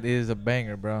 That is a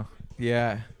banger, bro.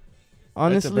 Yeah.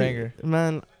 Honestly, banger.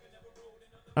 man,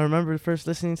 I remember first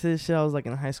listening to this shit. I was like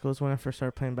in high school. It's when I first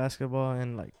started playing basketball,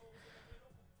 and like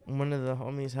one of the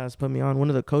homies has put me on. One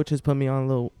of the coaches put me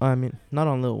on not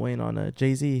on Lil Wayne, on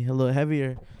Jay-Z, a little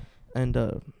heavier, and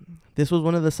this was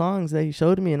one of the songs that he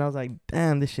showed me, and I was like,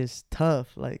 damn, this shit's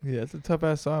tough. Like, Yeah, it's a tough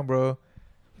ass song, bro.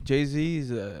 Jay-Z's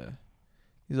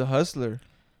he's a hustler.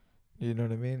 You know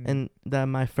what I mean? and that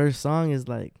my first song is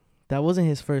like, that wasn't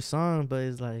his first song, but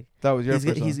it's like that was your he's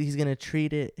first song. he's gonna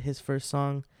treat it his first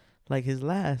song like his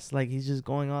last. Like, he's just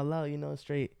going all out,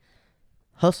 straight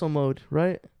hustle mode,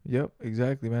 right? Yep,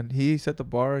 exactly, man. He set the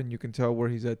bar, and you can tell where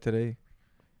he's at today.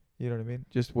 You know what I mean?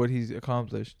 Just what he's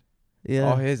accomplished. Yeah,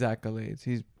 All his accolades.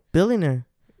 He's billionaire.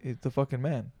 the fucking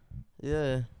man.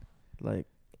 Yeah, like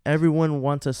everyone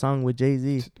wants a song with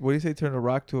Jay-Z. What do you say? Turn a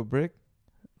rock to a brick?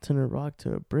 Turn a rock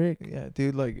to a brick. Yeah,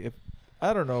 dude. Like, if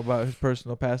I don't know about his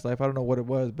personal past life, I don't know what it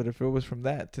was, but if it was from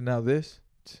that to now this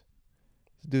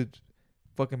dude's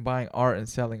fucking buying art and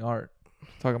selling art.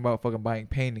 Talking about fucking buying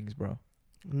paintings, bro.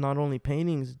 Not only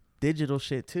paintings, digital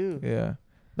shit too. Yeah.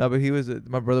 No, but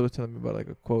my brother was telling me about like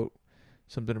a quote,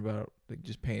 something about like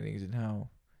just paintings and how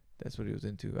That's what he was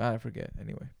into. I forget.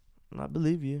 Anyway. I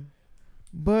believe you.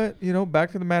 But, you know,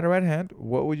 back to the matter at hand.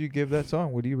 What would you give that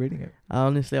song? What are you rating it?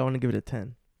 Honestly, I want to give it a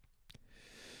 10.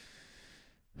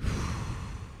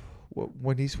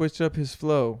 When he switched up his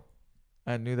flow,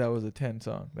 I knew that was a 10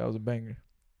 song. That was a banger.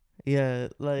 Yeah,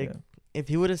 like if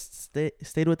he would have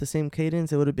stayed with the same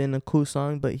cadence, it would have been a cool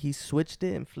song. But he switched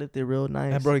it and flipped it real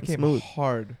nice. And bro, it came smooth.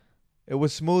 hard. It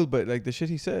was smooth, but like the shit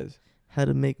he says. Had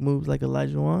to make moves like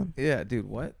Elijah Wan. Yeah, dude,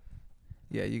 what?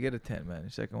 Yeah, you get a 10, man. Your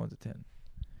second one's a 10.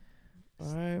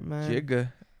 All right, man.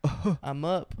 Jigga. I'm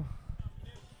up.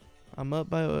 I'm up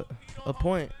by a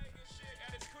point.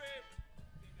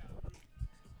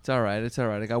 It's all right. It's all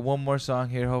right. I got one more song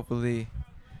here. Hopefully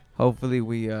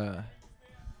we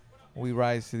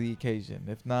rise to the occasion.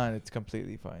 If not, it's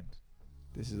completely fine.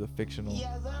 This is a fictional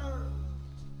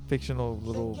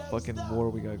little fucking war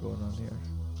we got going on here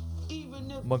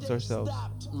amongst ourselves.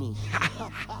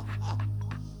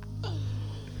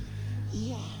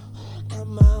 Yeah,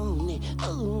 I'm on it.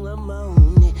 Oh, I'm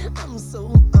on it. I'm so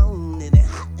on it. And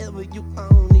however you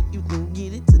own it, you can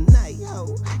get it tonight,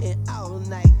 ho. And all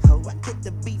night, ho. I get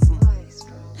the beats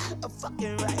maestro. A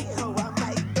fucking right, ho. I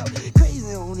might go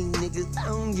crazy on these niggas. I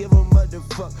don't give a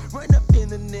motherfucker. Run up in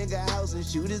the nigga house and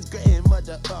shoot his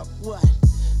grandmother up. What?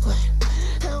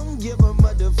 I don't give a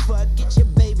motherfucker. Get your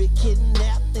baby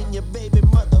kidnapped and your baby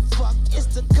motherfucker. It's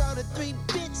the Carter 3,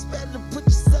 bitch. Better put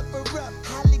your supper up.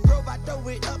 Holly Grove, I throw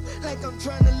it up like I'm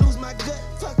trying to lose my gut.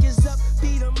 Fuck is up,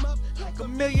 beat 'em up like a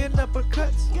million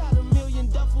uppercuts. Got a million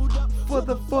duffled up for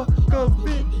the fuck of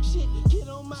it.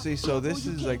 See, so this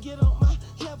is like,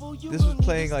 this was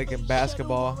playing like in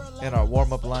basketball in our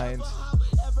warm-up lines.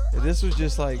 This was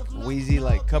just like Wheezy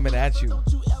like coming at you.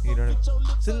 You know what I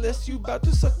mean? Celeste, you about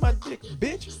to suck my dick,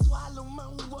 bitch.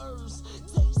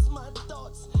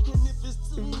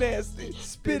 Nasty.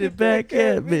 Spit it back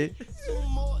at me.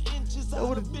 I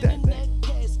would have done that.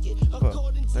 Fuck,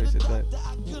 I said that.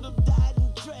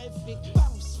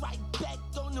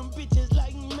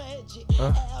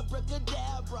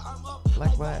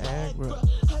 Like my Agra.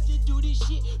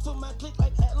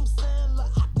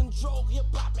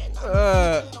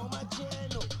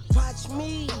 Watch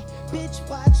me, bitch,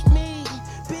 watch me,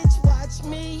 bitch, watch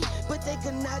me. But they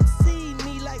cannot see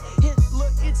me like Hitler.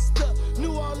 It's the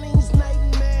New Orleans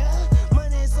nightmare.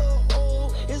 Money so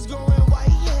old, it's growing white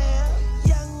hair.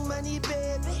 Young money,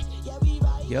 baby.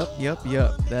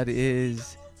 Yup. That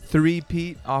is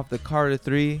 3-peat off the Carter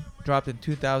 3. Dropped in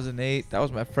 2008. That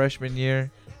was my freshman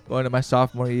year. Going to my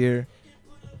sophomore year.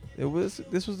 This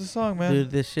was the song, man. Dude,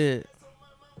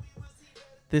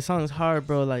 this song's hard,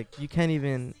 bro. Like, you can't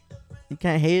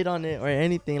hate on it or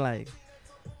anything. Like,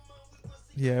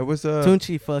 yeah, it was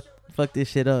Tunchi fucked this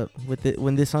shit up with it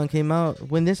when this song came out.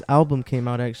 When this album came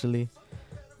out, actually,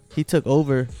 he took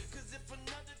over.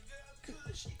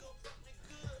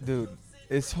 Dude,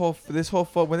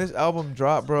 when this album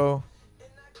dropped, bro,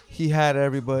 he had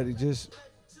everybody just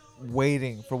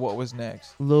waiting for what was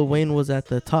next. Lil Wayne was at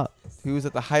the top. He was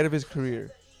at the height of his career.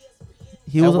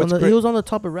 He was on the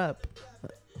top of rap.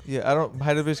 Yeah,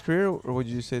 height of his career, or would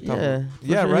you say top?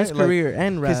 Yeah, right. His career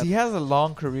and rap. Because he has a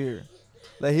long career.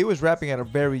 Like, he was rapping at a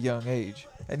very young age,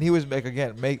 and he was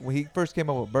when he first came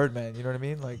up with Birdman. You know what I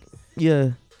mean? Like,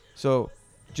 yeah. So,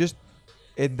 just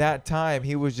in that time,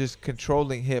 he was just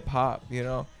controlling hip hop. You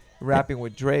know, rapping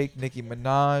with Drake, Nicki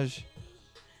Minaj.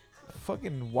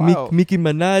 Fucking wild. Nicki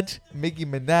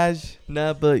Minaj.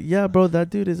 Nah, but yeah, bro,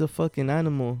 that dude is a fucking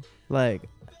animal. Like,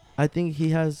 I think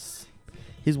he's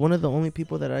one of the only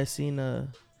people that I've seen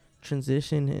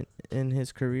transition in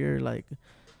his career. Like,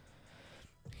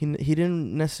 he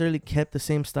didn't necessarily kept the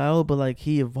same style, but like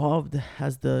he evolved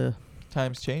as the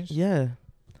times changed. Yeah.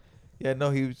 Yeah,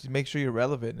 no, he make sure you're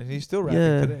relevant, and he's still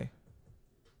rapping today.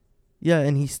 Yeah,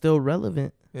 and he's still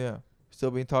relevant. Yeah,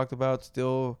 still being talked about,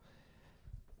 still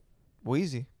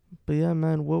Wheezy. But yeah,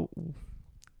 man, what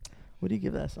do you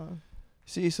give that song?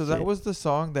 See, so that was the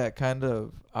song that kind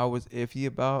of I was iffy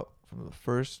about from the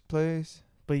first place.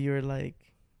 But you're like,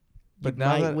 but you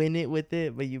might win it with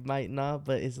it, but you might not.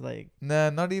 But it's like, nah,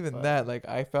 not even that. Like,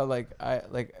 I felt like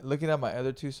looking at my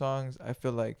other two songs, I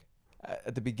feel like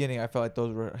at the beginning I felt like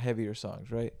those were heavier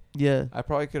songs, right? Yeah. I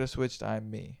probably could have switched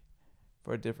 "I'm Me"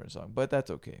 for a different song, but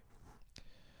that's okay.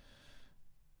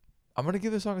 I'm gonna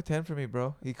give the song a 10 for me,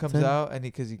 bro. He comes 10. Out and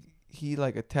he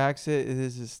like attacks it. It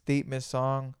is his statement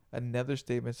song, another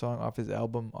statement song off his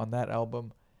album, on that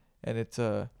album, and it's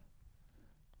a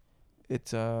 10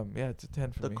 for me.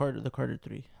 The Carter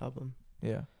 3 album.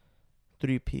 Yeah.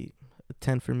 3-peat. A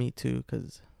 10 for me too,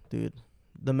 cause dude,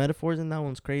 the metaphors in that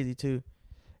one's crazy too.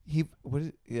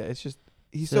 It's just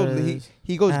he's so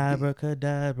he goes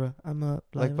abracadabra. I'm up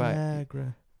like Like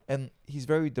Viagra. and he's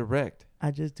very direct.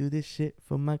 I just do this shit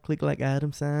for my clique like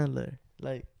Adam Sandler.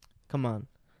 Like, come on,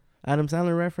 Adam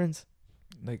Sandler reference.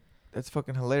 Like that's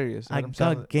fucking hilarious. I Adam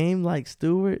got Sandler- game like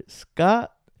Stewart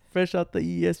Scott, fresh out the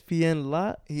ESPN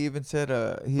lot. He even said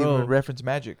he Bro. even referenced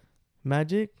Magic.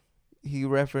 Magic, He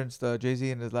referenced Jay-Z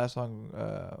in his last song.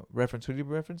 Reference who did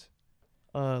he reference?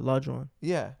 Large one.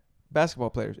 Yeah, basketball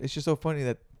players. It's just so funny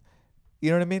that, you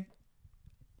know what I mean?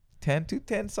 10 to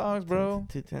 10 songs, bro.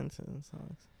 10 songs.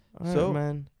 All right, So-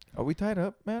 man, Are we tied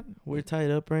up, man? we're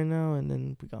tied up right now, and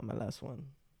then we got my last one.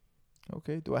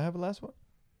 Okay. Do I have a last one?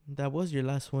 That was your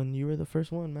last one. You were the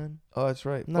first one, man. Oh, that's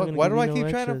right. I'm not Fuck, gonna why give do you I no keep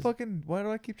trying to extras. fucking? Why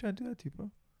do I keep trying to do that to you,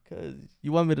 bro? Cause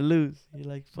you want me to lose. You're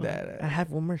like, fuck, Nah. I have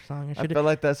one more song. I I should felt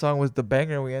like that song was the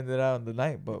banger we ended out on the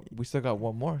night, but we still got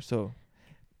one more. So,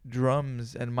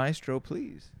 drums and maestro,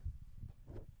 please.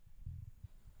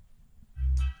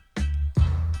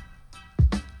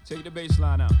 Take the bass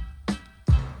line out.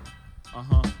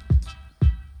 Uh-huh.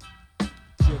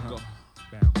 Jiggle.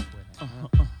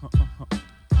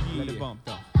 Let it bump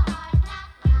though.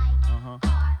 Uh-huh.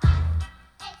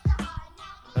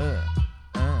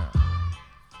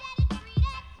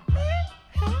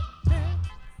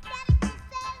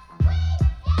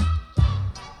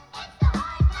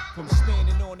 From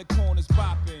standing on the corners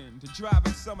bopping to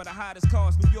driving some of the hottest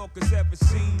cars New Yorkers ever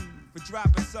seen, for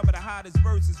dropping some of the hottest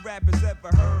verses rappers ever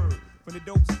heard. From the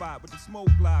dope spot with the smoke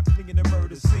block, thinking the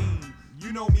murder scene.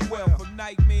 You know me well from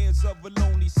nightmares of a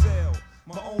lonely cell.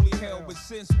 My only hell, but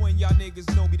since when y'all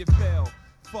niggas know me to fail?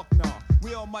 Fuck nah,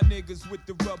 we all my niggas with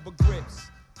the rubber grips.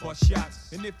 Bust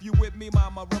shots, and if you with me,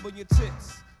 mama, rub on your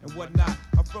tits and whatnot.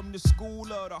 I'm from the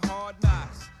school of the hard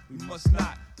knocks. We must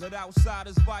not let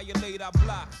outsiders violate our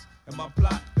blocks. And my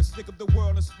plot, let's stick up the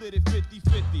world and split it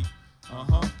 50-50.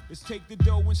 Uh-huh, let's take the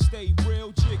dough and stay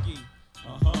real jiggy.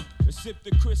 Uh-huh, let's sip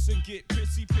the Chris and get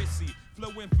pissy.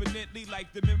 Flow infinitely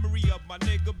like the memory of my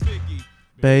nigga Biggie.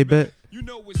 Baby, You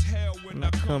know it's hell when I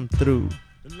come through.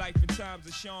 The life and times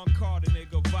of Sean Carter,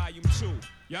 nigga, volume 2.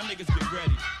 Y'all niggas get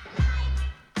ready.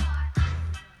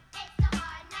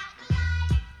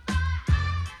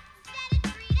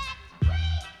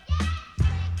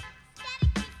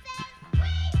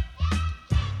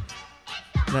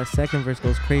 That second verse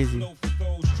goes crazy. Flow for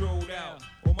those drilled out.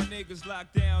 All my niggas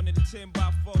locked down in a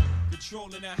 10x4,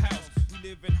 controlling the house. We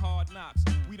live in hard knocks.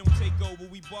 We don't take over,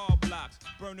 we ball blocks.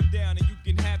 Burn them down and you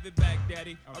can have it back,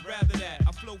 daddy. I'd rather that.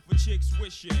 I flow for chicks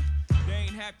wishing they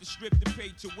ain't have to strip to pay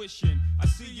tuition. I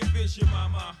see your vision,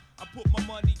 mama. I put my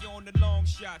money on the long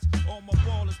shots. All my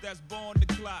ballers that's born the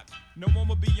clock. No one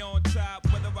will be on top,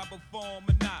 whether I perform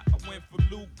or not. I went from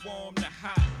lukewarm to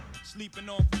hot. Sleeping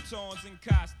on futons and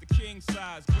cots, the king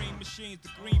size. Green machines, the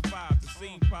green fives, the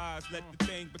scene pies. Let the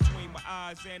thing between my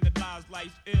eyes analyze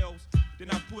life's ills. Then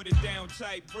I put it down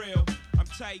tight real. I'm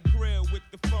tight grill with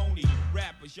the phony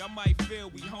rappers. Y'all might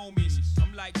feel we homies.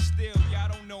 I'm like still, y'all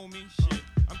don't know me. Shit,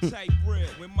 I'm tight real.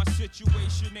 When my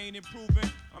situation ain't improving,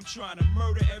 I'm trying to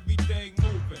murder everything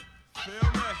moving.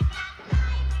 Feel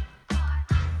me?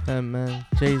 That man,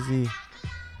 Jay-Z.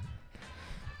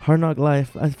 Hard Knock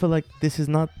Life. I feel like this is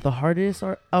not the hardest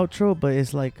outro, but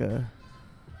it's like a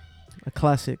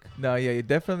classic. No, yeah,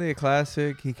 definitely a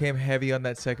classic. He came heavy on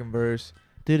that second verse.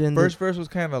 Dude, and First verse was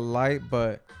kind of light,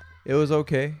 but it was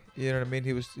okay. You know what I mean?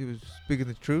 He was speaking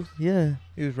the truth. yeah.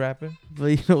 He was rapping. But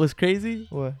you know what's crazy?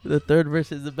 What? The third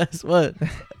verse is the best one. Don't know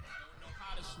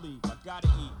how to sleep, I gotta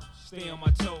eat, stay on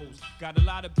my toes. Got a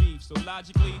lot of beef, so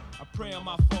logically, I pray on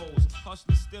my foes.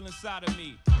 Hustling still inside of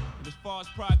me. And as far as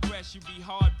progress, you be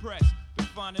hard pressed to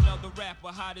find another rapper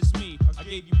hot as me. I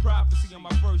gave you prophecy on my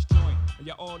first joint, and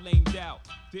y'all all lamed out.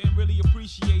 Didn't really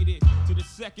appreciate it till the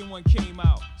second one came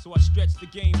out. So I stretched the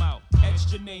game out,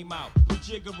 etched your name out, put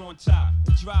Jigger on top,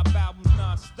 and drop albums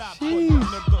non-stop. But Sheesh.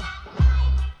 nigga,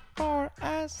 For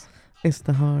us, It's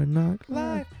the Hard Knock life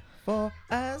Life. for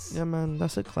us. Yeah, man,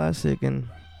 that's a classic, and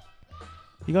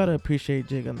you gotta appreciate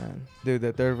Jigga, man. Dude,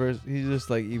 that third verse, he just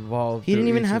like evolved. He didn't through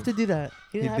even each have of- to do that.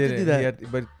 He He didn't have to do that. He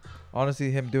had, but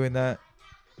honestly, him doing that.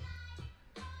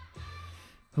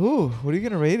 Ooh, what are you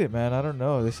gonna rate it, man? I don't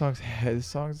know. This song's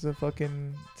it's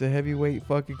a heavyweight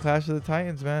fucking Clash of the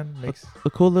Titans, man. Makes A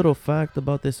cool little fact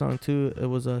about this song too, it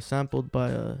was sampled by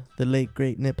the late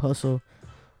great Nip Hussle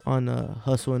on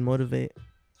Hustle and Motivate.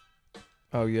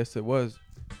 oh yes, it was.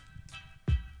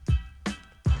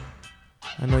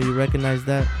 I know you recognize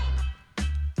that.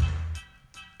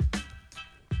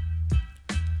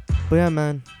 But yeah,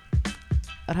 man,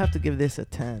 I'd have to give this a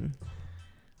 10.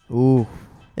 Ooh.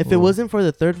 If it Ooh. wasn't for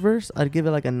the third verse, I'd give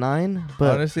it like a 9.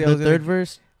 But Honestly, I the was gonna third g-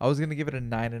 verse, I was gonna give it a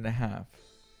 9.5.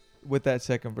 with that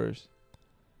second verse.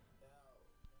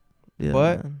 Yeah,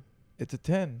 But- man. It's a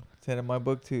 10. 10 in my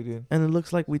book too, dude. And it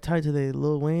looks like we tied today.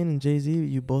 Lil Wayne and Jay-Z,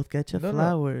 you both get your No, no.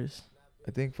 flowers.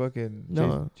 I think fucking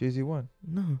No. Jay-Z won.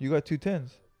 No. You got 2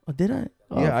 10s. Oh, did I?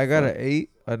 Oh, Yeah, I got fuck. an 8,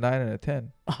 a 9, and a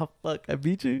 10. Oh, fuck. I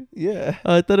beat you? Yeah.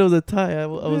 Oh, I thought it was a tie. I Yeah.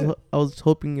 was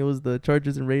hoping it was the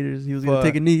Chargers and Raiders. He was going to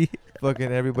Fuck. take a knee.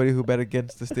 Fucking everybody who bet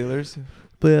against the Steelers.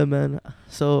 But yeah, man.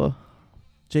 So,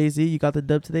 Jay-Z, you got the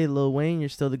dub today. Lil Wayne, you're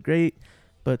still the great.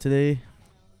 But today,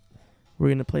 we're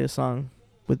going to play a song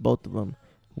with both of them.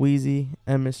 Wheezy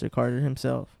and Mr. Carter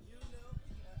himself.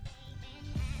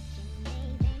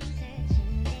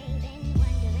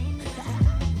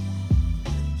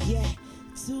 Yeah,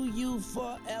 to you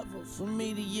forever, from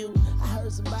me to you. I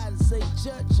heard somebody say,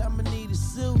 Judge, I'ma need a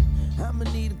suit, I'ma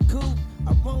need a coupe,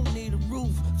 I won't need a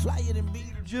roof, flyer than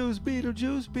Beetlejuice,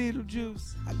 Beetlejuice,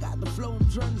 Beetlejuice. I got the flow, I'm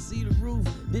trying to see the roof.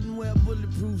 Didn't wear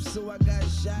bulletproof, so I got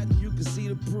shot and you can see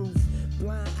the proof.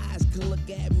 Blind eyes can look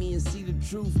at me and see the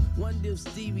truth. Wonder if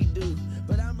Stevie do,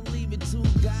 but I'ma leave it to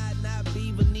God, not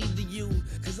Beaver, neither you.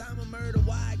 Cause I'm a murder,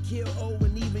 why I kill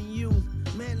and even you.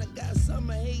 Man, I got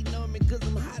summer hating on me cause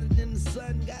I'm hotter than the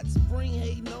sun. Got spring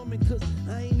hating on me cause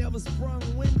I ain't never sprung.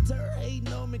 Winter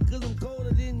hating on me cause I'm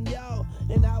colder than y'all.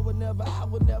 And I would never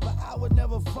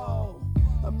fall.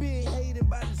 I'm being hated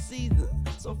by the season,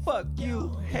 so fuck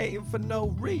you, hating for no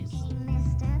reason.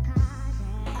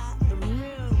 I am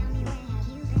him,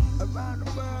 around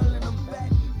the world and I'm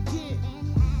back again.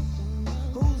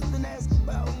 Who's been asking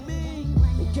about me,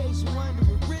 in case you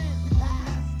wondering?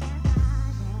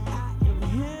 I am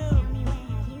him,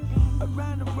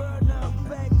 around the world now I'm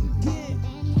back again.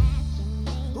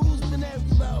 Who's been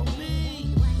asking about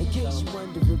me, in case you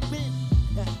wondering?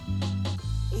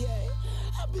 Yeah,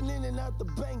 I've been in and out the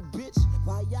bank, bitch.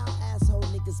 While y'all asshole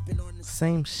niggas been on the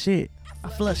Same shit. I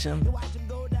flush him. watch him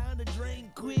go down the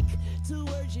drain quick. 2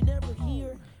 words you never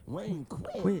hear. Rain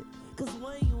quit. Cause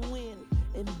when you win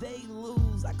and they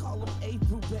lose, I call them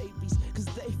April babies. Cause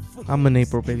they I'm an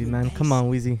April baby, man. Come on,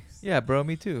 Wheezy. Yeah, bro,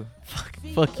 me too.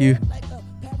 Fuck you. Like a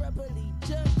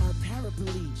paraplegic,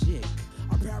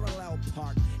 a parallel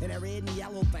park, and a red and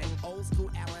yellow thing, old school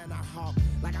Atlanta Hawk.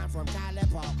 Like I'm from Cali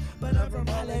Park, but I'm from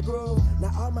Holly Grove.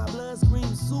 Now all my blood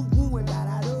screams Sugu and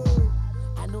da-da-do.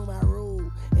 I know my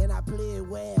role, and I play it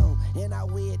well, and I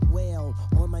weigh it well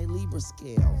on my Libra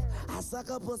scale. I suck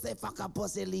a pussy, fuck a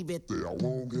pussy, leave it there.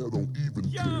 Long hair don't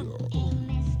even care.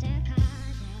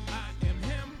 I am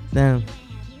him. Damn.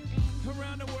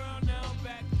 Around the world now I'm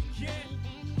back again.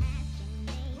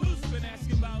 Who's been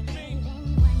asking about me?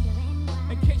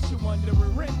 In case you're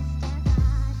wondering,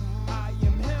 I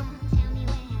am him.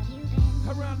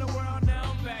 Around the world now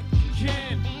I'm back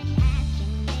again.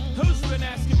 Who's been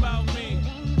asking about me?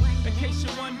 In case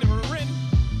you're wondering,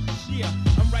 yeah,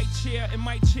 I'm right here in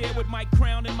my chair with my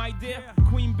crown and my dear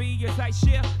Queen Bee as I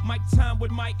share my time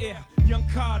with my ear. Young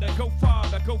Carter, go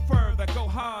farther, go further, go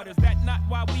harder. Is that not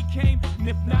why we came? And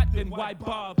if not, then why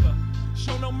bother?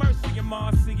 Show no mercy in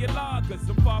Marcy and Lagers.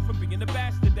 I'm far from being the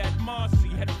bastard that Marcy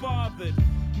had fathered.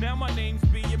 Now my name's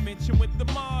being mentioned with the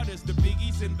martyrs, the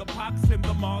Biggies and the Pops and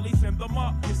the Marleys and the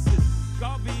Marcuses.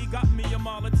 Garvey got me a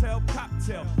Molotov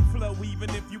cocktail flow. Even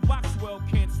if you box well,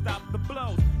 can't stop the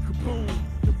blows. Kaboom,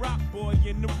 the rock boy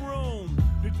in the room.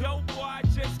 The dope boy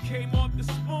just came off the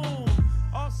spoon.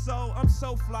 Also, I'm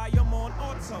so fly, I'm on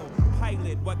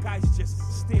autopilot. What guys just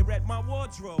stare at my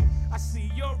wardrobe. I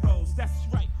see your roles, that's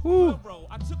right. Euro.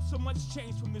 I took so much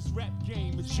change from this rap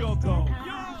game, it's your goal.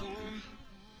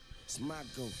 It's my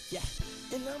go, yeah.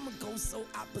 And I'ma go so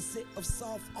opposite of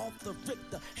soft off the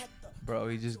Richter. Bro,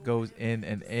 he just goes in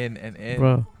and in and in.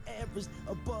 Bro. Average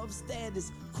above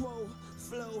status quo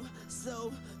flow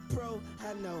so pro.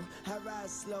 I know I ride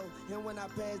slow, and when I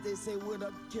pass they say what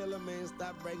up killer, man,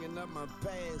 stop bringing up my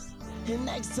past. And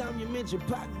next time you mention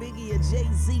Pac, Biggie or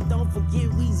Jay-Z, don't forget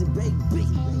Weezy baby.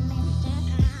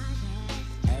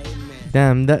 Amen.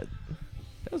 Damn, that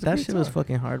was a that great shit was song.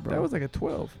 fucking hard, bro. That was like a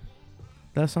 12.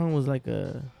 That song was like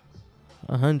a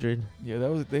 100.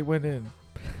 Yeah, they went in.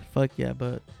 Fuck yeah,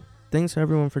 but thanks for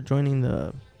everyone for joining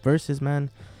the verses, man.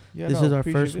 Yeah, This no, is our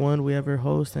appreciate first it. one we ever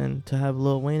host, and to have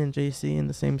Lil Wayne and JC in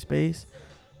the same space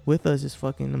with us is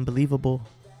fucking unbelievable.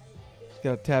 Just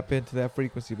gotta tap into that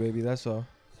frequency, baby. That's all.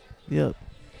 Yep.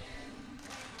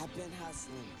 I've been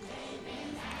hustling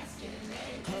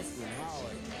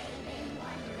hard.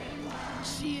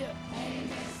 Shit.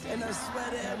 And I swear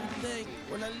to everything,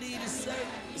 when I leave the circle,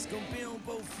 it's gonna be on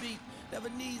both feet. Never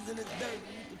knees in the dirt.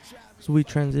 You can try. So we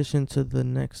transition to the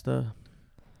next To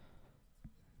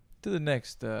the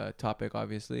next topic,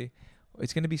 obviously.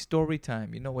 It's gonna be story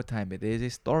time. You know what time it is?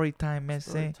 It's story time, man.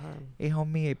 Story time. Hey,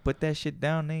 homie, hey, put that shit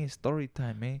down, man. It's story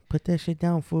time, man. Put that shit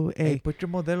down, fool. Hey, Hey, put your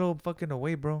Modelo fucking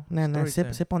away, bro. nah, Story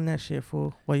time. sip on that shit,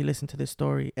 fool, while you listen to this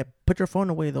story. Hey, put your phone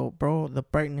away, though, bro. The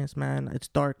brightness, man. It's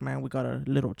dark, man. We got a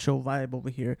little chill vibe over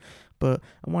here. But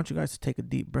I want you guys to take a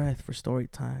deep breath for story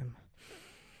time.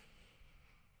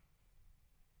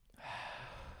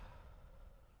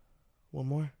 One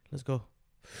more. Let's go.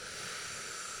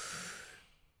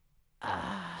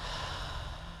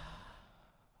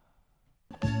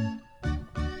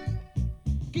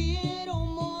 Quiero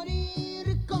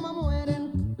morir como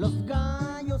mueren los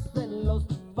gallos en los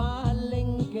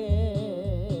palenques.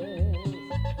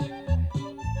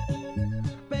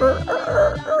 Pero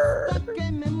hasta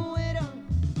que me muera,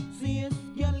 si es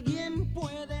que alguien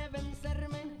puede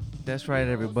vencerme. That's right,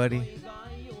 everybody.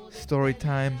 Story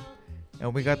time.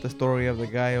 And we got the story of the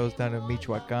gallos down in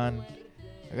Michoacan.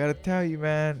 I gotta tell you,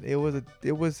 man, it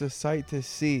was a sight to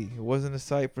see. It wasn't a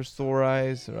sight for sore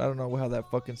eyes. Or I don't know how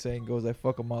that fucking saying goes. I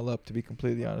fuck them all up, to be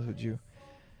completely honest with you.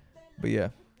 But yeah,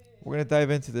 we're gonna dive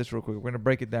into this real quick. We're gonna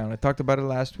break it down. I talked about it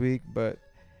last week, but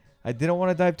I didn't want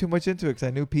to dive too much into it because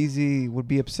I knew Peezy would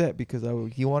be upset because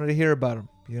he wanted to hear about him.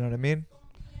 You know what I mean?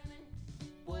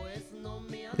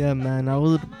 Yeah, man, I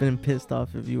would have been pissed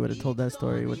off if you would have told that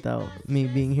story without me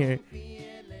being here.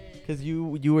 Because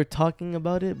you were talking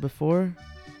about it before,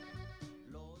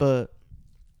 but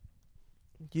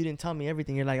you didn't tell me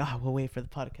everything. You're like, we'll wait for the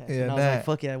podcast. Yeah, and I was like,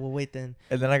 fuck yeah, we'll wait then.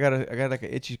 And then I got like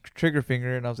an itchy trigger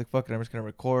finger, and I was like, fuck it, I'm just gonna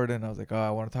record. And I was like,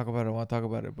 I want to talk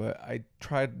about it. But I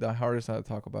tried the hardest not to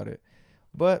talk about it.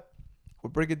 But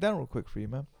we'll break it down real quick for you,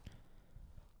 man.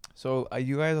 So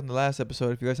you guys on the last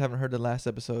episode, if you guys haven't heard the last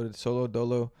episode, it's Solo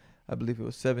Dolo. I believe it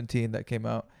was 17 that came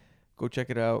out. Go check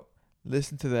it out.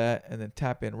 Listen to that, and then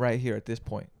tap in right here at this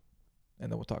point, and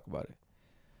then we'll talk about it.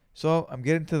 So I'm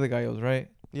getting to the gallos, right?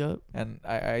 Yep. And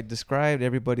I described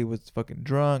everybody was fucking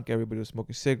drunk. Everybody was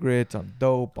smoking cigarettes, on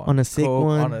dope, On a sick coke,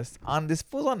 one. on this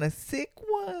fool on a sick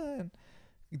one.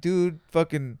 Dude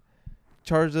fucking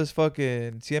charged us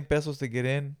fucking 100 pesos to get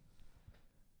in.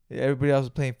 Everybody else was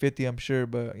playing 50, I'm sure,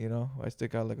 but you know, I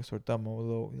stick out like a sore thumb.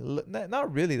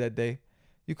 Not really that day.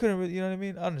 You couldn't really, you know what I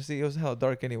mean? Honestly, it was hella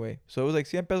dark anyway. So it was like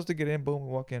 100 pesos to get in, boom, we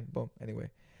walk in, boom. Anyway,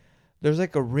 there's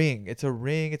like a ring. It's a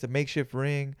ring. It's a makeshift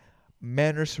ring.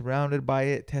 Men are surrounded by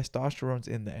it. Testosterone's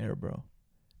in the air, bro.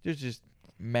 There's just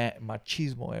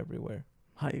machismo everywhere.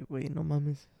 Highway, no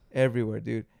mames. Everywhere,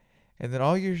 dude. And then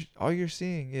all you're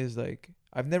seeing is like,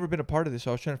 I've never been a part of this,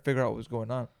 so I was trying to figure out what was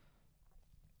going on.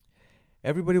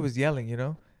 Everybody was yelling, you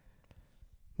know?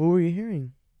 What were you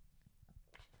hearing?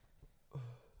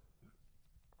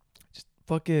 Just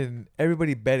fucking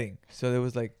everybody betting. So there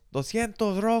was like 200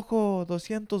 rojo,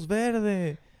 200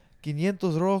 verde,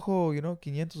 500 rojo, you know,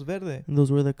 500 verde. And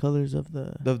those were the colors of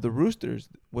the... The roosters.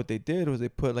 What they did was they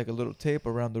put like a little tape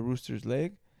around the rooster's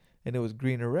leg, and it was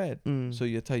green or red. So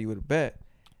that's how you would bet.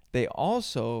 They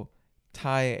also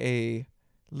tie a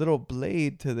little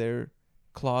blade to their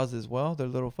claws as well, their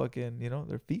little fucking, you know,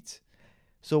 their feet.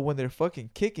 So when they're fucking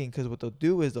kicking, because what they'll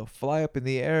do is they'll fly up in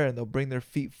the air and they'll bring their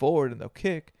feet forward and they'll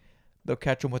kick. They'll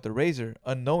catch them with the razor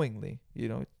unknowingly. You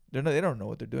know, they don't know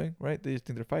what they're doing, right? They just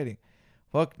think they're fighting.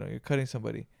 Fuck no, you're cutting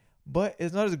somebody. But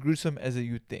it's not as gruesome as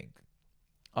you think.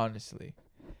 Honestly,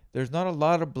 there's not a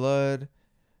lot of blood.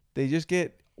 They just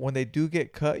when they do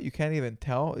get cut, you can't even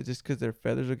tell. It's just because their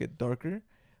feathers will get darker.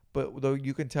 But though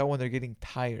you can tell when they're getting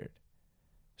tired.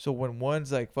 So when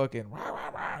one's like fucking,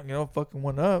 you know, fucking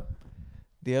one up,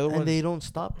 the other one. And they don't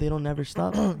stop. They don't never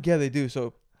stop. Yeah, they do.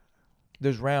 So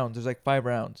there's rounds. There's like 5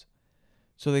 rounds.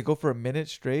 So they go for a minute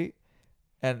straight,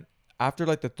 and after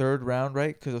like the 3rd round,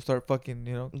 right? Because they'll start fucking,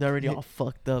 you know. They're already all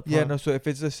fucked up. Yeah, huh? no. So if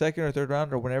it's the 2nd or 3rd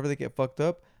round or whenever they get fucked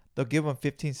up, they'll give them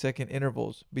 15-second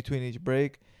intervals between each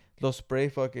break. They'll spray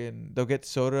fucking. They'll get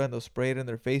soda and they'll spray it in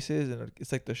their faces, and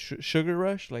it's like the sugar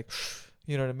rush, like.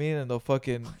 You know what I mean? And they'll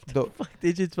fucking...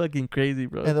 They're just fucking crazy,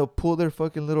 bro. And they'll pull their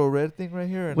fucking little red thing right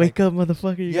here. And Wake up,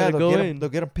 motherfucker. You gotta go in. They'll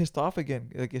get them pissed off again.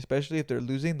 Like, especially if they're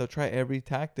losing, they'll try every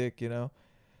tactic, you know,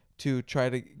 to try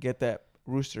to get that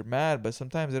rooster mad. But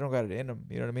sometimes they don't got it in them.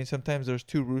 You know what I mean? Sometimes there's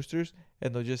 2 roosters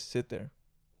and they'll just sit there.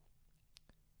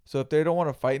 So if they don't want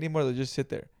to fight anymore, they'll just sit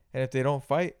there. And if they don't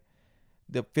fight,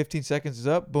 the 15 seconds is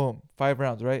up. Boom. 5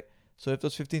 rounds, right? So if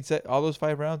those all those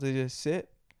 5 rounds, they just sit,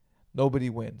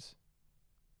 nobody wins.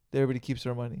 Everybody keeps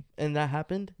their money. And that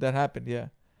happened? That happened, yeah.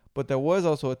 But there was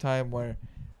also a time where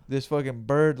this fucking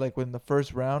bird, like when the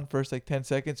first like 10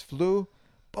 seconds flew,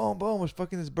 boom, boom, was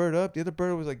fucking this bird up. The other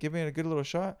bird was like giving it a good little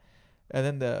shot. And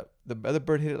then the other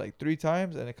bird hit it like 3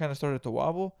 times and it kind of started to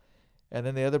wobble. And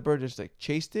then the other bird just like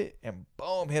chased it and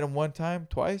boom, hit him 1 time,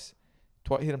 twice.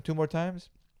 hit him 2 more times.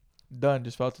 Done.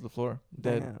 Just fell to the floor.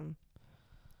 Dead. Damn.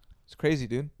 It's crazy,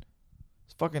 dude.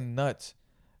 It's fucking nuts.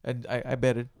 And I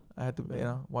betted. I had to,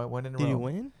 went in a row. Did you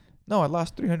win? No, I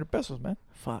lost 300 pesos, man.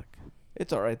 Fuck.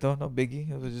 It's all right though. No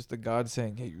biggie. It was just the God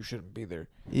saying, "Hey, you shouldn't be there."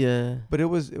 Yeah. But it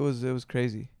was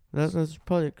crazy. That's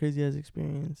probably a crazy ass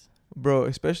experience. Bro,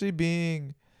 especially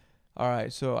being, all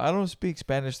right, so I don't speak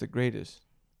Spanish the greatest,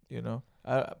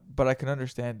 but I can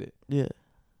understand it. Yeah.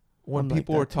 When I'm like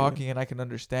people are that too. talking and I can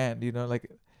understand, like,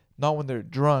 not when they're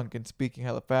drunk and speaking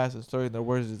hella fast and slurring their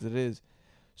words as it is.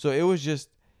 So it just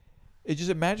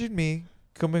imagine me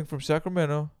coming from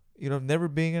Sacramento, never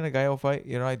being in a gallo fight.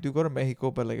 I do go to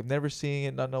Mexico, but like I've never seen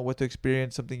it, not know what to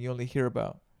experience, something you only hear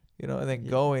about, and then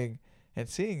going and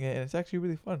seeing it, and it's actually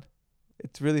really fun.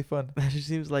 It's really fun. That just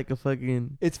seems like a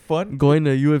fucking It's fun. going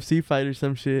to a UFC fight or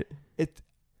some shit. It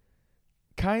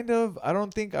kind of. I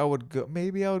don't think I would go.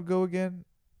 Maybe I would go again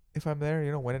if I'm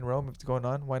there. When in Rome, if it's going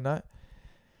on, why not?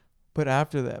 But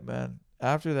after that, man,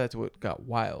 that's what got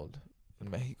wild in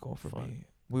Mexico for me.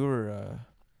 We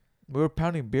were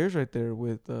pounding beers right there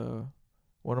with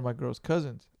one of my girl's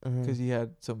cousins because he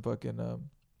had some fucking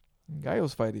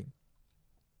gallos fighting.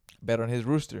 Bet on his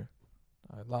rooster.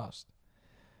 I lost.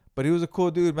 But he was a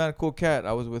cool dude, man, a cool cat.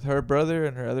 I was with her brother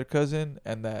and her other cousin,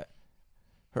 and that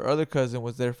her other cousin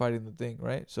was there fighting the thing,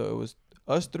 right? So it was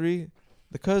us three,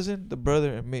 the cousin, the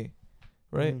brother, and me,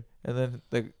 right? And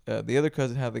then the other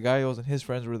cousin had the gallos, and his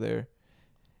friends were there.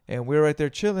 And we were right there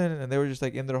chilling, and they were just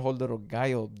like in their whole little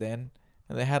gallo den.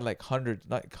 And they had like hundreds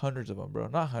of them, bro.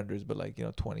 Not hundreds, but like,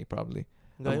 20 probably.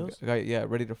 Gallos? Yeah,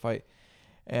 ready to fight.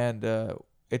 And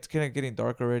it's kind of getting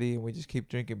dark already, and we just keep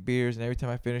drinking beers. And every time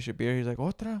I finish a beer, he's like,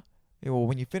 "Otra." Well,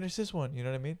 when you finish this one, you know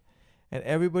what I mean? And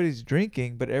everybody's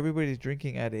drinking, but everybody's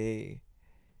drinking at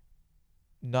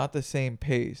not the same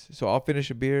pace. So I'll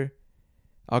finish a beer,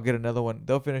 I'll get another one.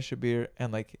 They'll finish a beer,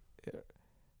 and like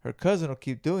her cousin will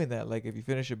keep doing that. Like if you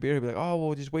finish a beer, he'll be like, "Oh,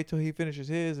 well, just wait till he finishes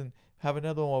his and have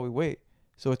another one while we wait."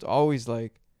 So it's always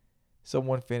like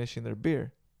someone finishing their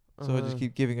beer. So he'll just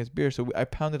keep giving us beer. So I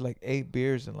pounded like 8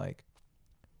 beers in like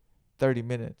 30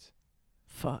 minutes.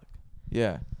 Fuck.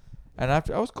 Yeah. And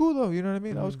after, I was cool though, you know what I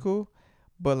mean? I was cool.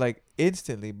 But like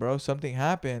instantly, bro, something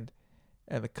happened,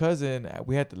 and the cousin,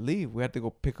 we had to leave. We had to go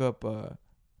pick up,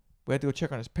 we had to go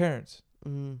check on his parents. A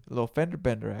little fender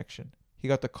bender action. He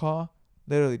got the call,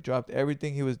 literally dropped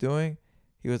everything he was doing.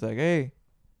 He was like, "Hey,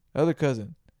 other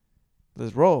cousin,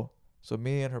 let's roll." So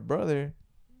me and her brother,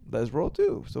 let's roll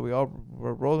too. So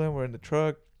we're rolling. We're in the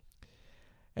truck.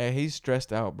 And he's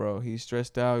stressed out, bro. He's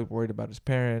stressed out. He's worried about his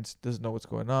parents. Doesn't know what's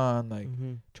going on. Like,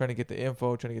 trying to get the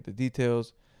info, trying to get the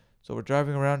details. So we're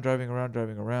driving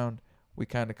around. We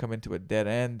kind of come into a dead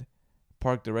end.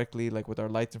 Park directly, like, with our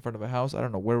lights in front of a house. I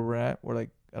don't know where we're at. I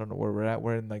don't know where we're at.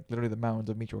 We're in, like, literally the mountains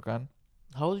of Michoacan.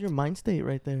 How was your mind state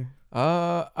right there?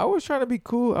 I was trying to be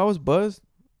cool. I was buzzed.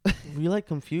 Were you, like,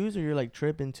 confused, or you're, like,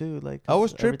 tripping, too? Like, I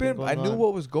was tripping. I knew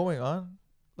what was going on.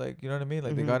 Like, you know what I mean?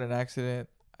 Like, they got in an accident.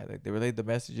 They relayed the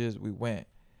messages. We went.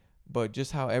 But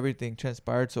just how everything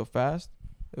transpired so fast,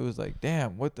 it was like,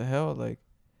 damn, what the hell? Like,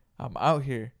 I'm out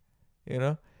here,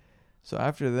 So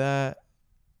after that,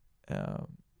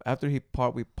 after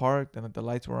we parked, and the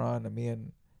lights were on, and me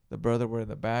and the brother were in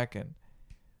the back, and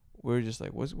we were just like,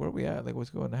 where are we at? Like,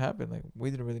 what's going to happen? Like, we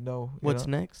didn't really know. What's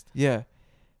next? Yeah.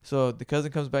 So the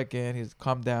cousin comes back in. He's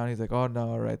calmed down. He's like, "Oh, no,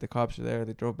 all right. The cops are there.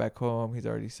 They drove back home. He's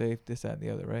already safe, this, that, and the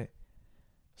other, right?"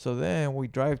 So then we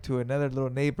drive to another little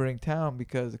neighboring town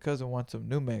because the cousin wants some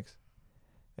New Mex.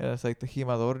 And it's like the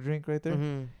Jimador drink right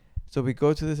there. So we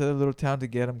go to this other little town to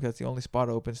get them because it's the only spot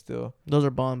open still. Those are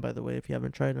bomb, by the way, if you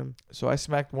haven't tried them. So I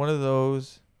smacked one of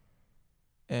those,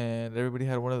 and everybody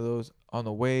had one of those on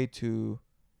the way to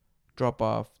drop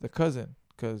off the cousin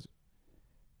because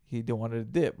he didn't want to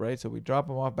dip, right? So we drop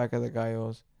him off back at the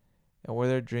gallos, and we're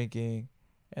there drinking.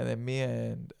 And then me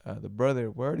and the brother,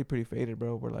 we're already pretty faded,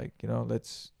 bro. We're like,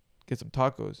 let's get some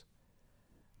tacos.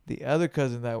 The other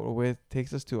cousin that we're with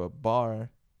takes us to a bar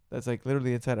that's like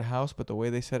literally inside a house, but the way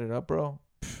they set it up, bro,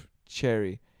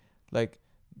 cherry. Like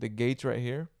the gate's right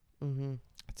here.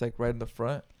 It's like right in the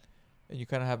front, and you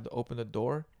kind of have to open the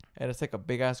door, and it's like a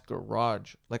big ass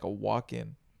garage, like a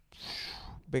walk-in.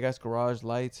 Big ass garage,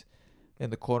 lights. In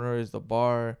the corner is the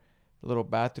bar, a little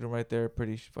bathroom right there,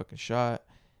 pretty fucking shot.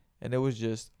 And it was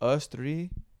just us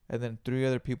 3, and then 3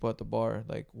 other people at the bar,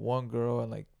 like 1 girl and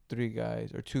like 3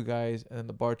 guys, or 2 guys, and then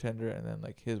the bartender, and then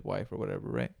like his wife or whatever,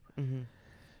 right?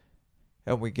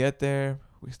 And we get there,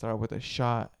 we start with a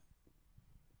shot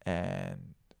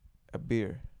and a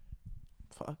beer.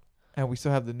 Fuck. And we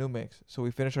still have the New Mix. So we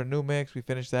finish our New Mix, we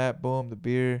finish that, boom, the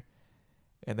beer,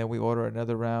 and then we order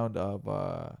another round of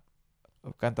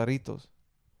of cantaritos.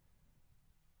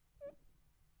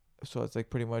 So it's like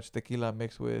pretty much tequila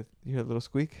mixed with, you hear a little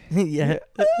squeak? Yeah.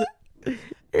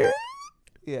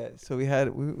 Yeah. So we had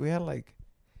like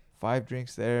 5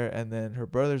 drinks there, and then her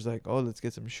brother's like, "Oh, let's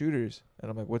get some shooters,"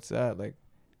 and I'm like, "What's that?" Like,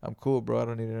 I'm cool, bro. I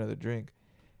don't need another drink.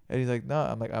 And he's like, "No."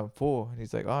 I'm like, "I'm full." And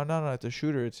he's like, "Oh, no, it's a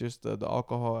shooter. It's just the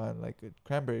alcohol and like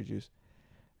cranberry juice."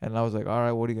 And I was like, "All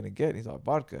right, what are you gonna get?" And he's like,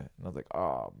 "Vodka." And I was like,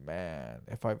 "Oh man,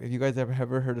 if you guys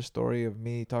ever heard a story of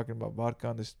me talking about vodka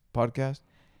on this podcast,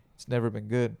 it's never been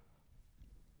good."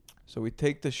 So we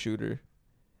take the shooter.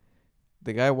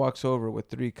 The guy walks over with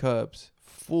 3 cups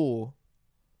full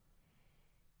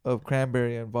of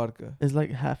cranberry and vodka. It's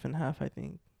like half and half, I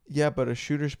think. Yeah, but a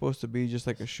shooter's supposed to be just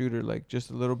like a shooter, like just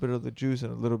a little bit of the juice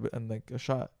and a little bit and like a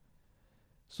shot.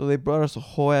 So they brought us a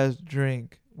whole ass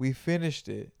drink. We finished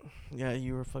it. Yeah,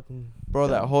 you were fucking. Bro,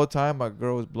 that dumb. whole time my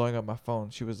girl was blowing up my phone.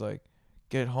 She was like,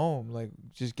 "Get home, like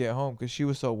just get home," because she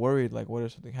was so worried. Like, what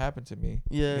if something happened to me?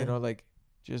 Yeah. You know, like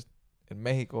just in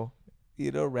Mexico,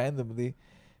 you know, randomly.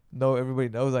 No, everybody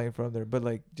knows I ain't from there, but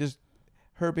like just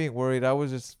her being worried. I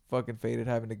was just fucking faded,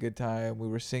 having a good time. We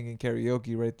were singing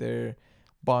karaoke right there,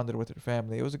 bonded with her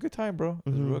family. It was a good time, bro. It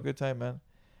was a real good time, man.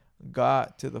 Got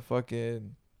back to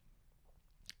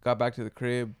the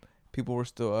crib. People were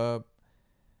still up.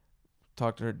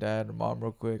 Talked to her dad and mom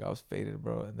real quick. I was faded,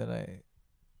 bro. And then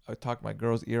I talked my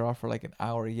girl's ear off for like an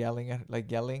hour, yelling,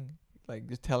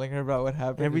 just telling her about what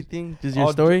happened. Everything, just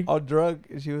your story. All drunk.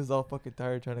 And she was all fucking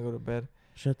tired, trying to go to bed.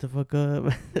 Shut the fuck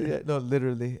up. Yeah, no,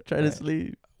 literally. Try to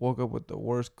sleep. Woke up with the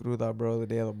worst cruda, bro, the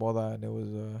day of the boda, and it was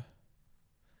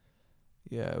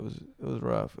it was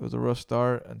rough. It was a rough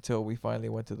start until we finally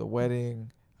went to the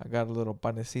wedding. I got a little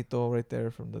panecito right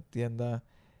there from the tienda.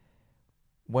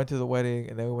 Went to the wedding,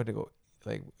 and then we went to go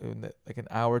like an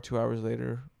hour, 2 hours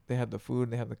later. They had the food,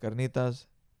 and they had the carnitas.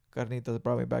 Carnitas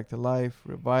brought me back to life,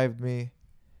 revived me.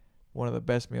 One of the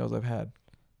best meals I've had.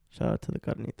 Shout out to the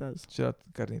carnitas. Shout out to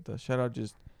the carnitas. Shout out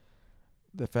just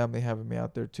the family having me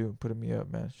out there too, putting me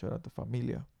up, man. Shout out to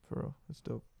familia, for real. That's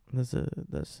dope.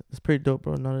 That's pretty dope,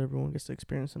 bro. Not everyone gets to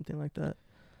experience something like that.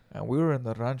 And we were in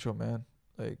the rancho, man.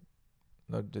 Like,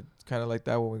 no, it's kind of like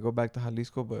that when we go back to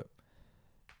Jalisco, but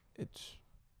it's,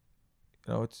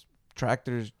 it's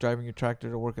tractors, driving your tractor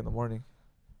to work in the morning.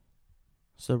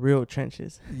 So real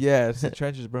trenches. Yeah, it's the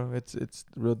trenches, bro. It's the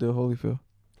real deal, Holyfield.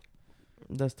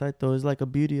 That's tight, though. It's like a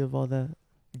beauty of all that.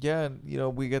 Yeah,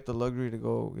 and, we get the luxury to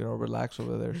go, relax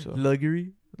over there, so.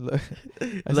 Luxury?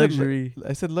 Luxury.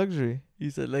 I said luxury.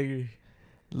 You said luxury.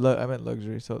 I meant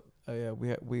luxury. So, yeah,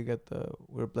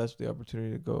 we're blessed with the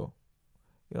opportunity to go,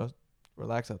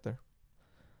 relax out there.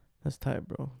 That's tight,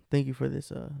 bro. Thank you for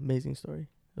this amazing story.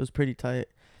 It was pretty tight.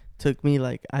 Took me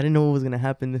I didn't know what was gonna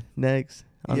happen next.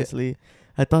 Honestly, yeah.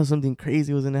 I thought something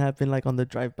crazy was gonna happen on the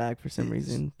drive back for some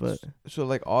reason. But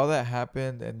so all that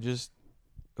happened, and just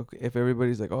if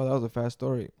everybody's like, "Oh, that was a fast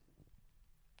story,"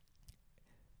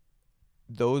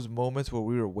 those moments where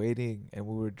we were waiting and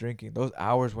we were drinking, those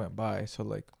hours went by.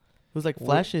 So it was like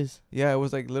flashes. Yeah, it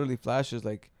was like literally flashes.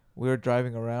 Like we were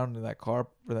driving around in that car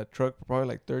or that truck for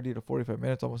probably 30 to 45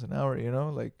 minutes, almost an hour.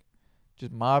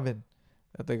 Just mobbing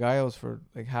at the Gallos for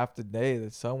half the day.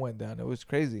 The sun went down. It was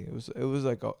crazy. It was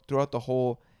throughout the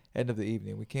whole end of the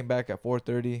evening. We came back at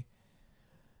 4:30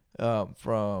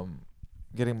 from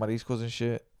getting mariscos and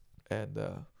shit, and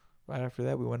right after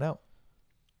that we went out.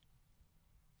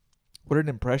 What an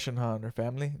impression, huh, on her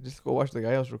family. Just go watch the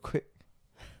Gallos real quick.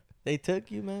 They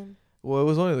took you, man. Well, it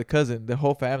was only the cousin. The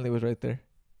whole family was right there.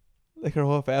 Her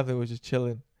whole family was just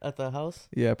chilling at the house.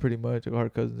 Yeah, pretty much. Our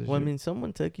cousins and well, shit. I mean,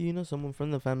 someone took you. Someone from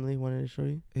the family wanted to show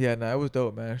you. Yeah, it was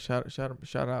dope, man. Shout out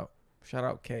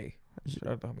K.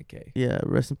 Shout out to homie K. Yeah,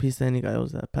 rest in peace to any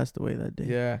Gallos that passed away that day.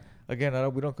 Yeah.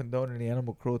 Again, we don't condone any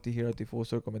animal cruelty here at the Full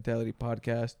Circle Mentality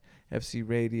Podcast, FC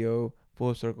Radio,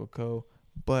 Full Circle Co.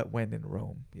 But when in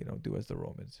Rome, do as the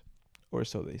Romans, or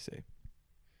so they say.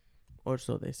 Or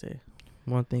so they say.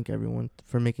 I want to thank everyone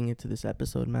for making it to this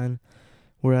episode, man.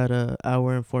 We're at a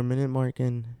hour and 4 minute mark,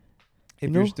 and if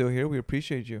you're still here, we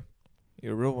appreciate you.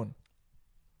 You're a real one.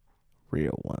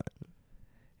 Real one.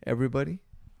 Everybody,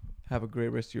 have a great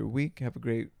rest of your week. Have a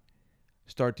great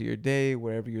start to your day.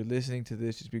 Wherever you're listening to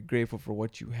this, just be grateful for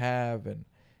what you have, and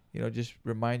just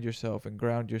remind yourself and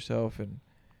ground yourself, and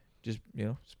just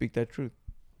speak that truth.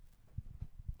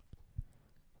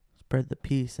 Spread the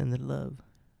peace and the love.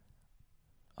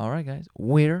 All right, guys,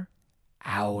 we're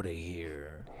out of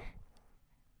here.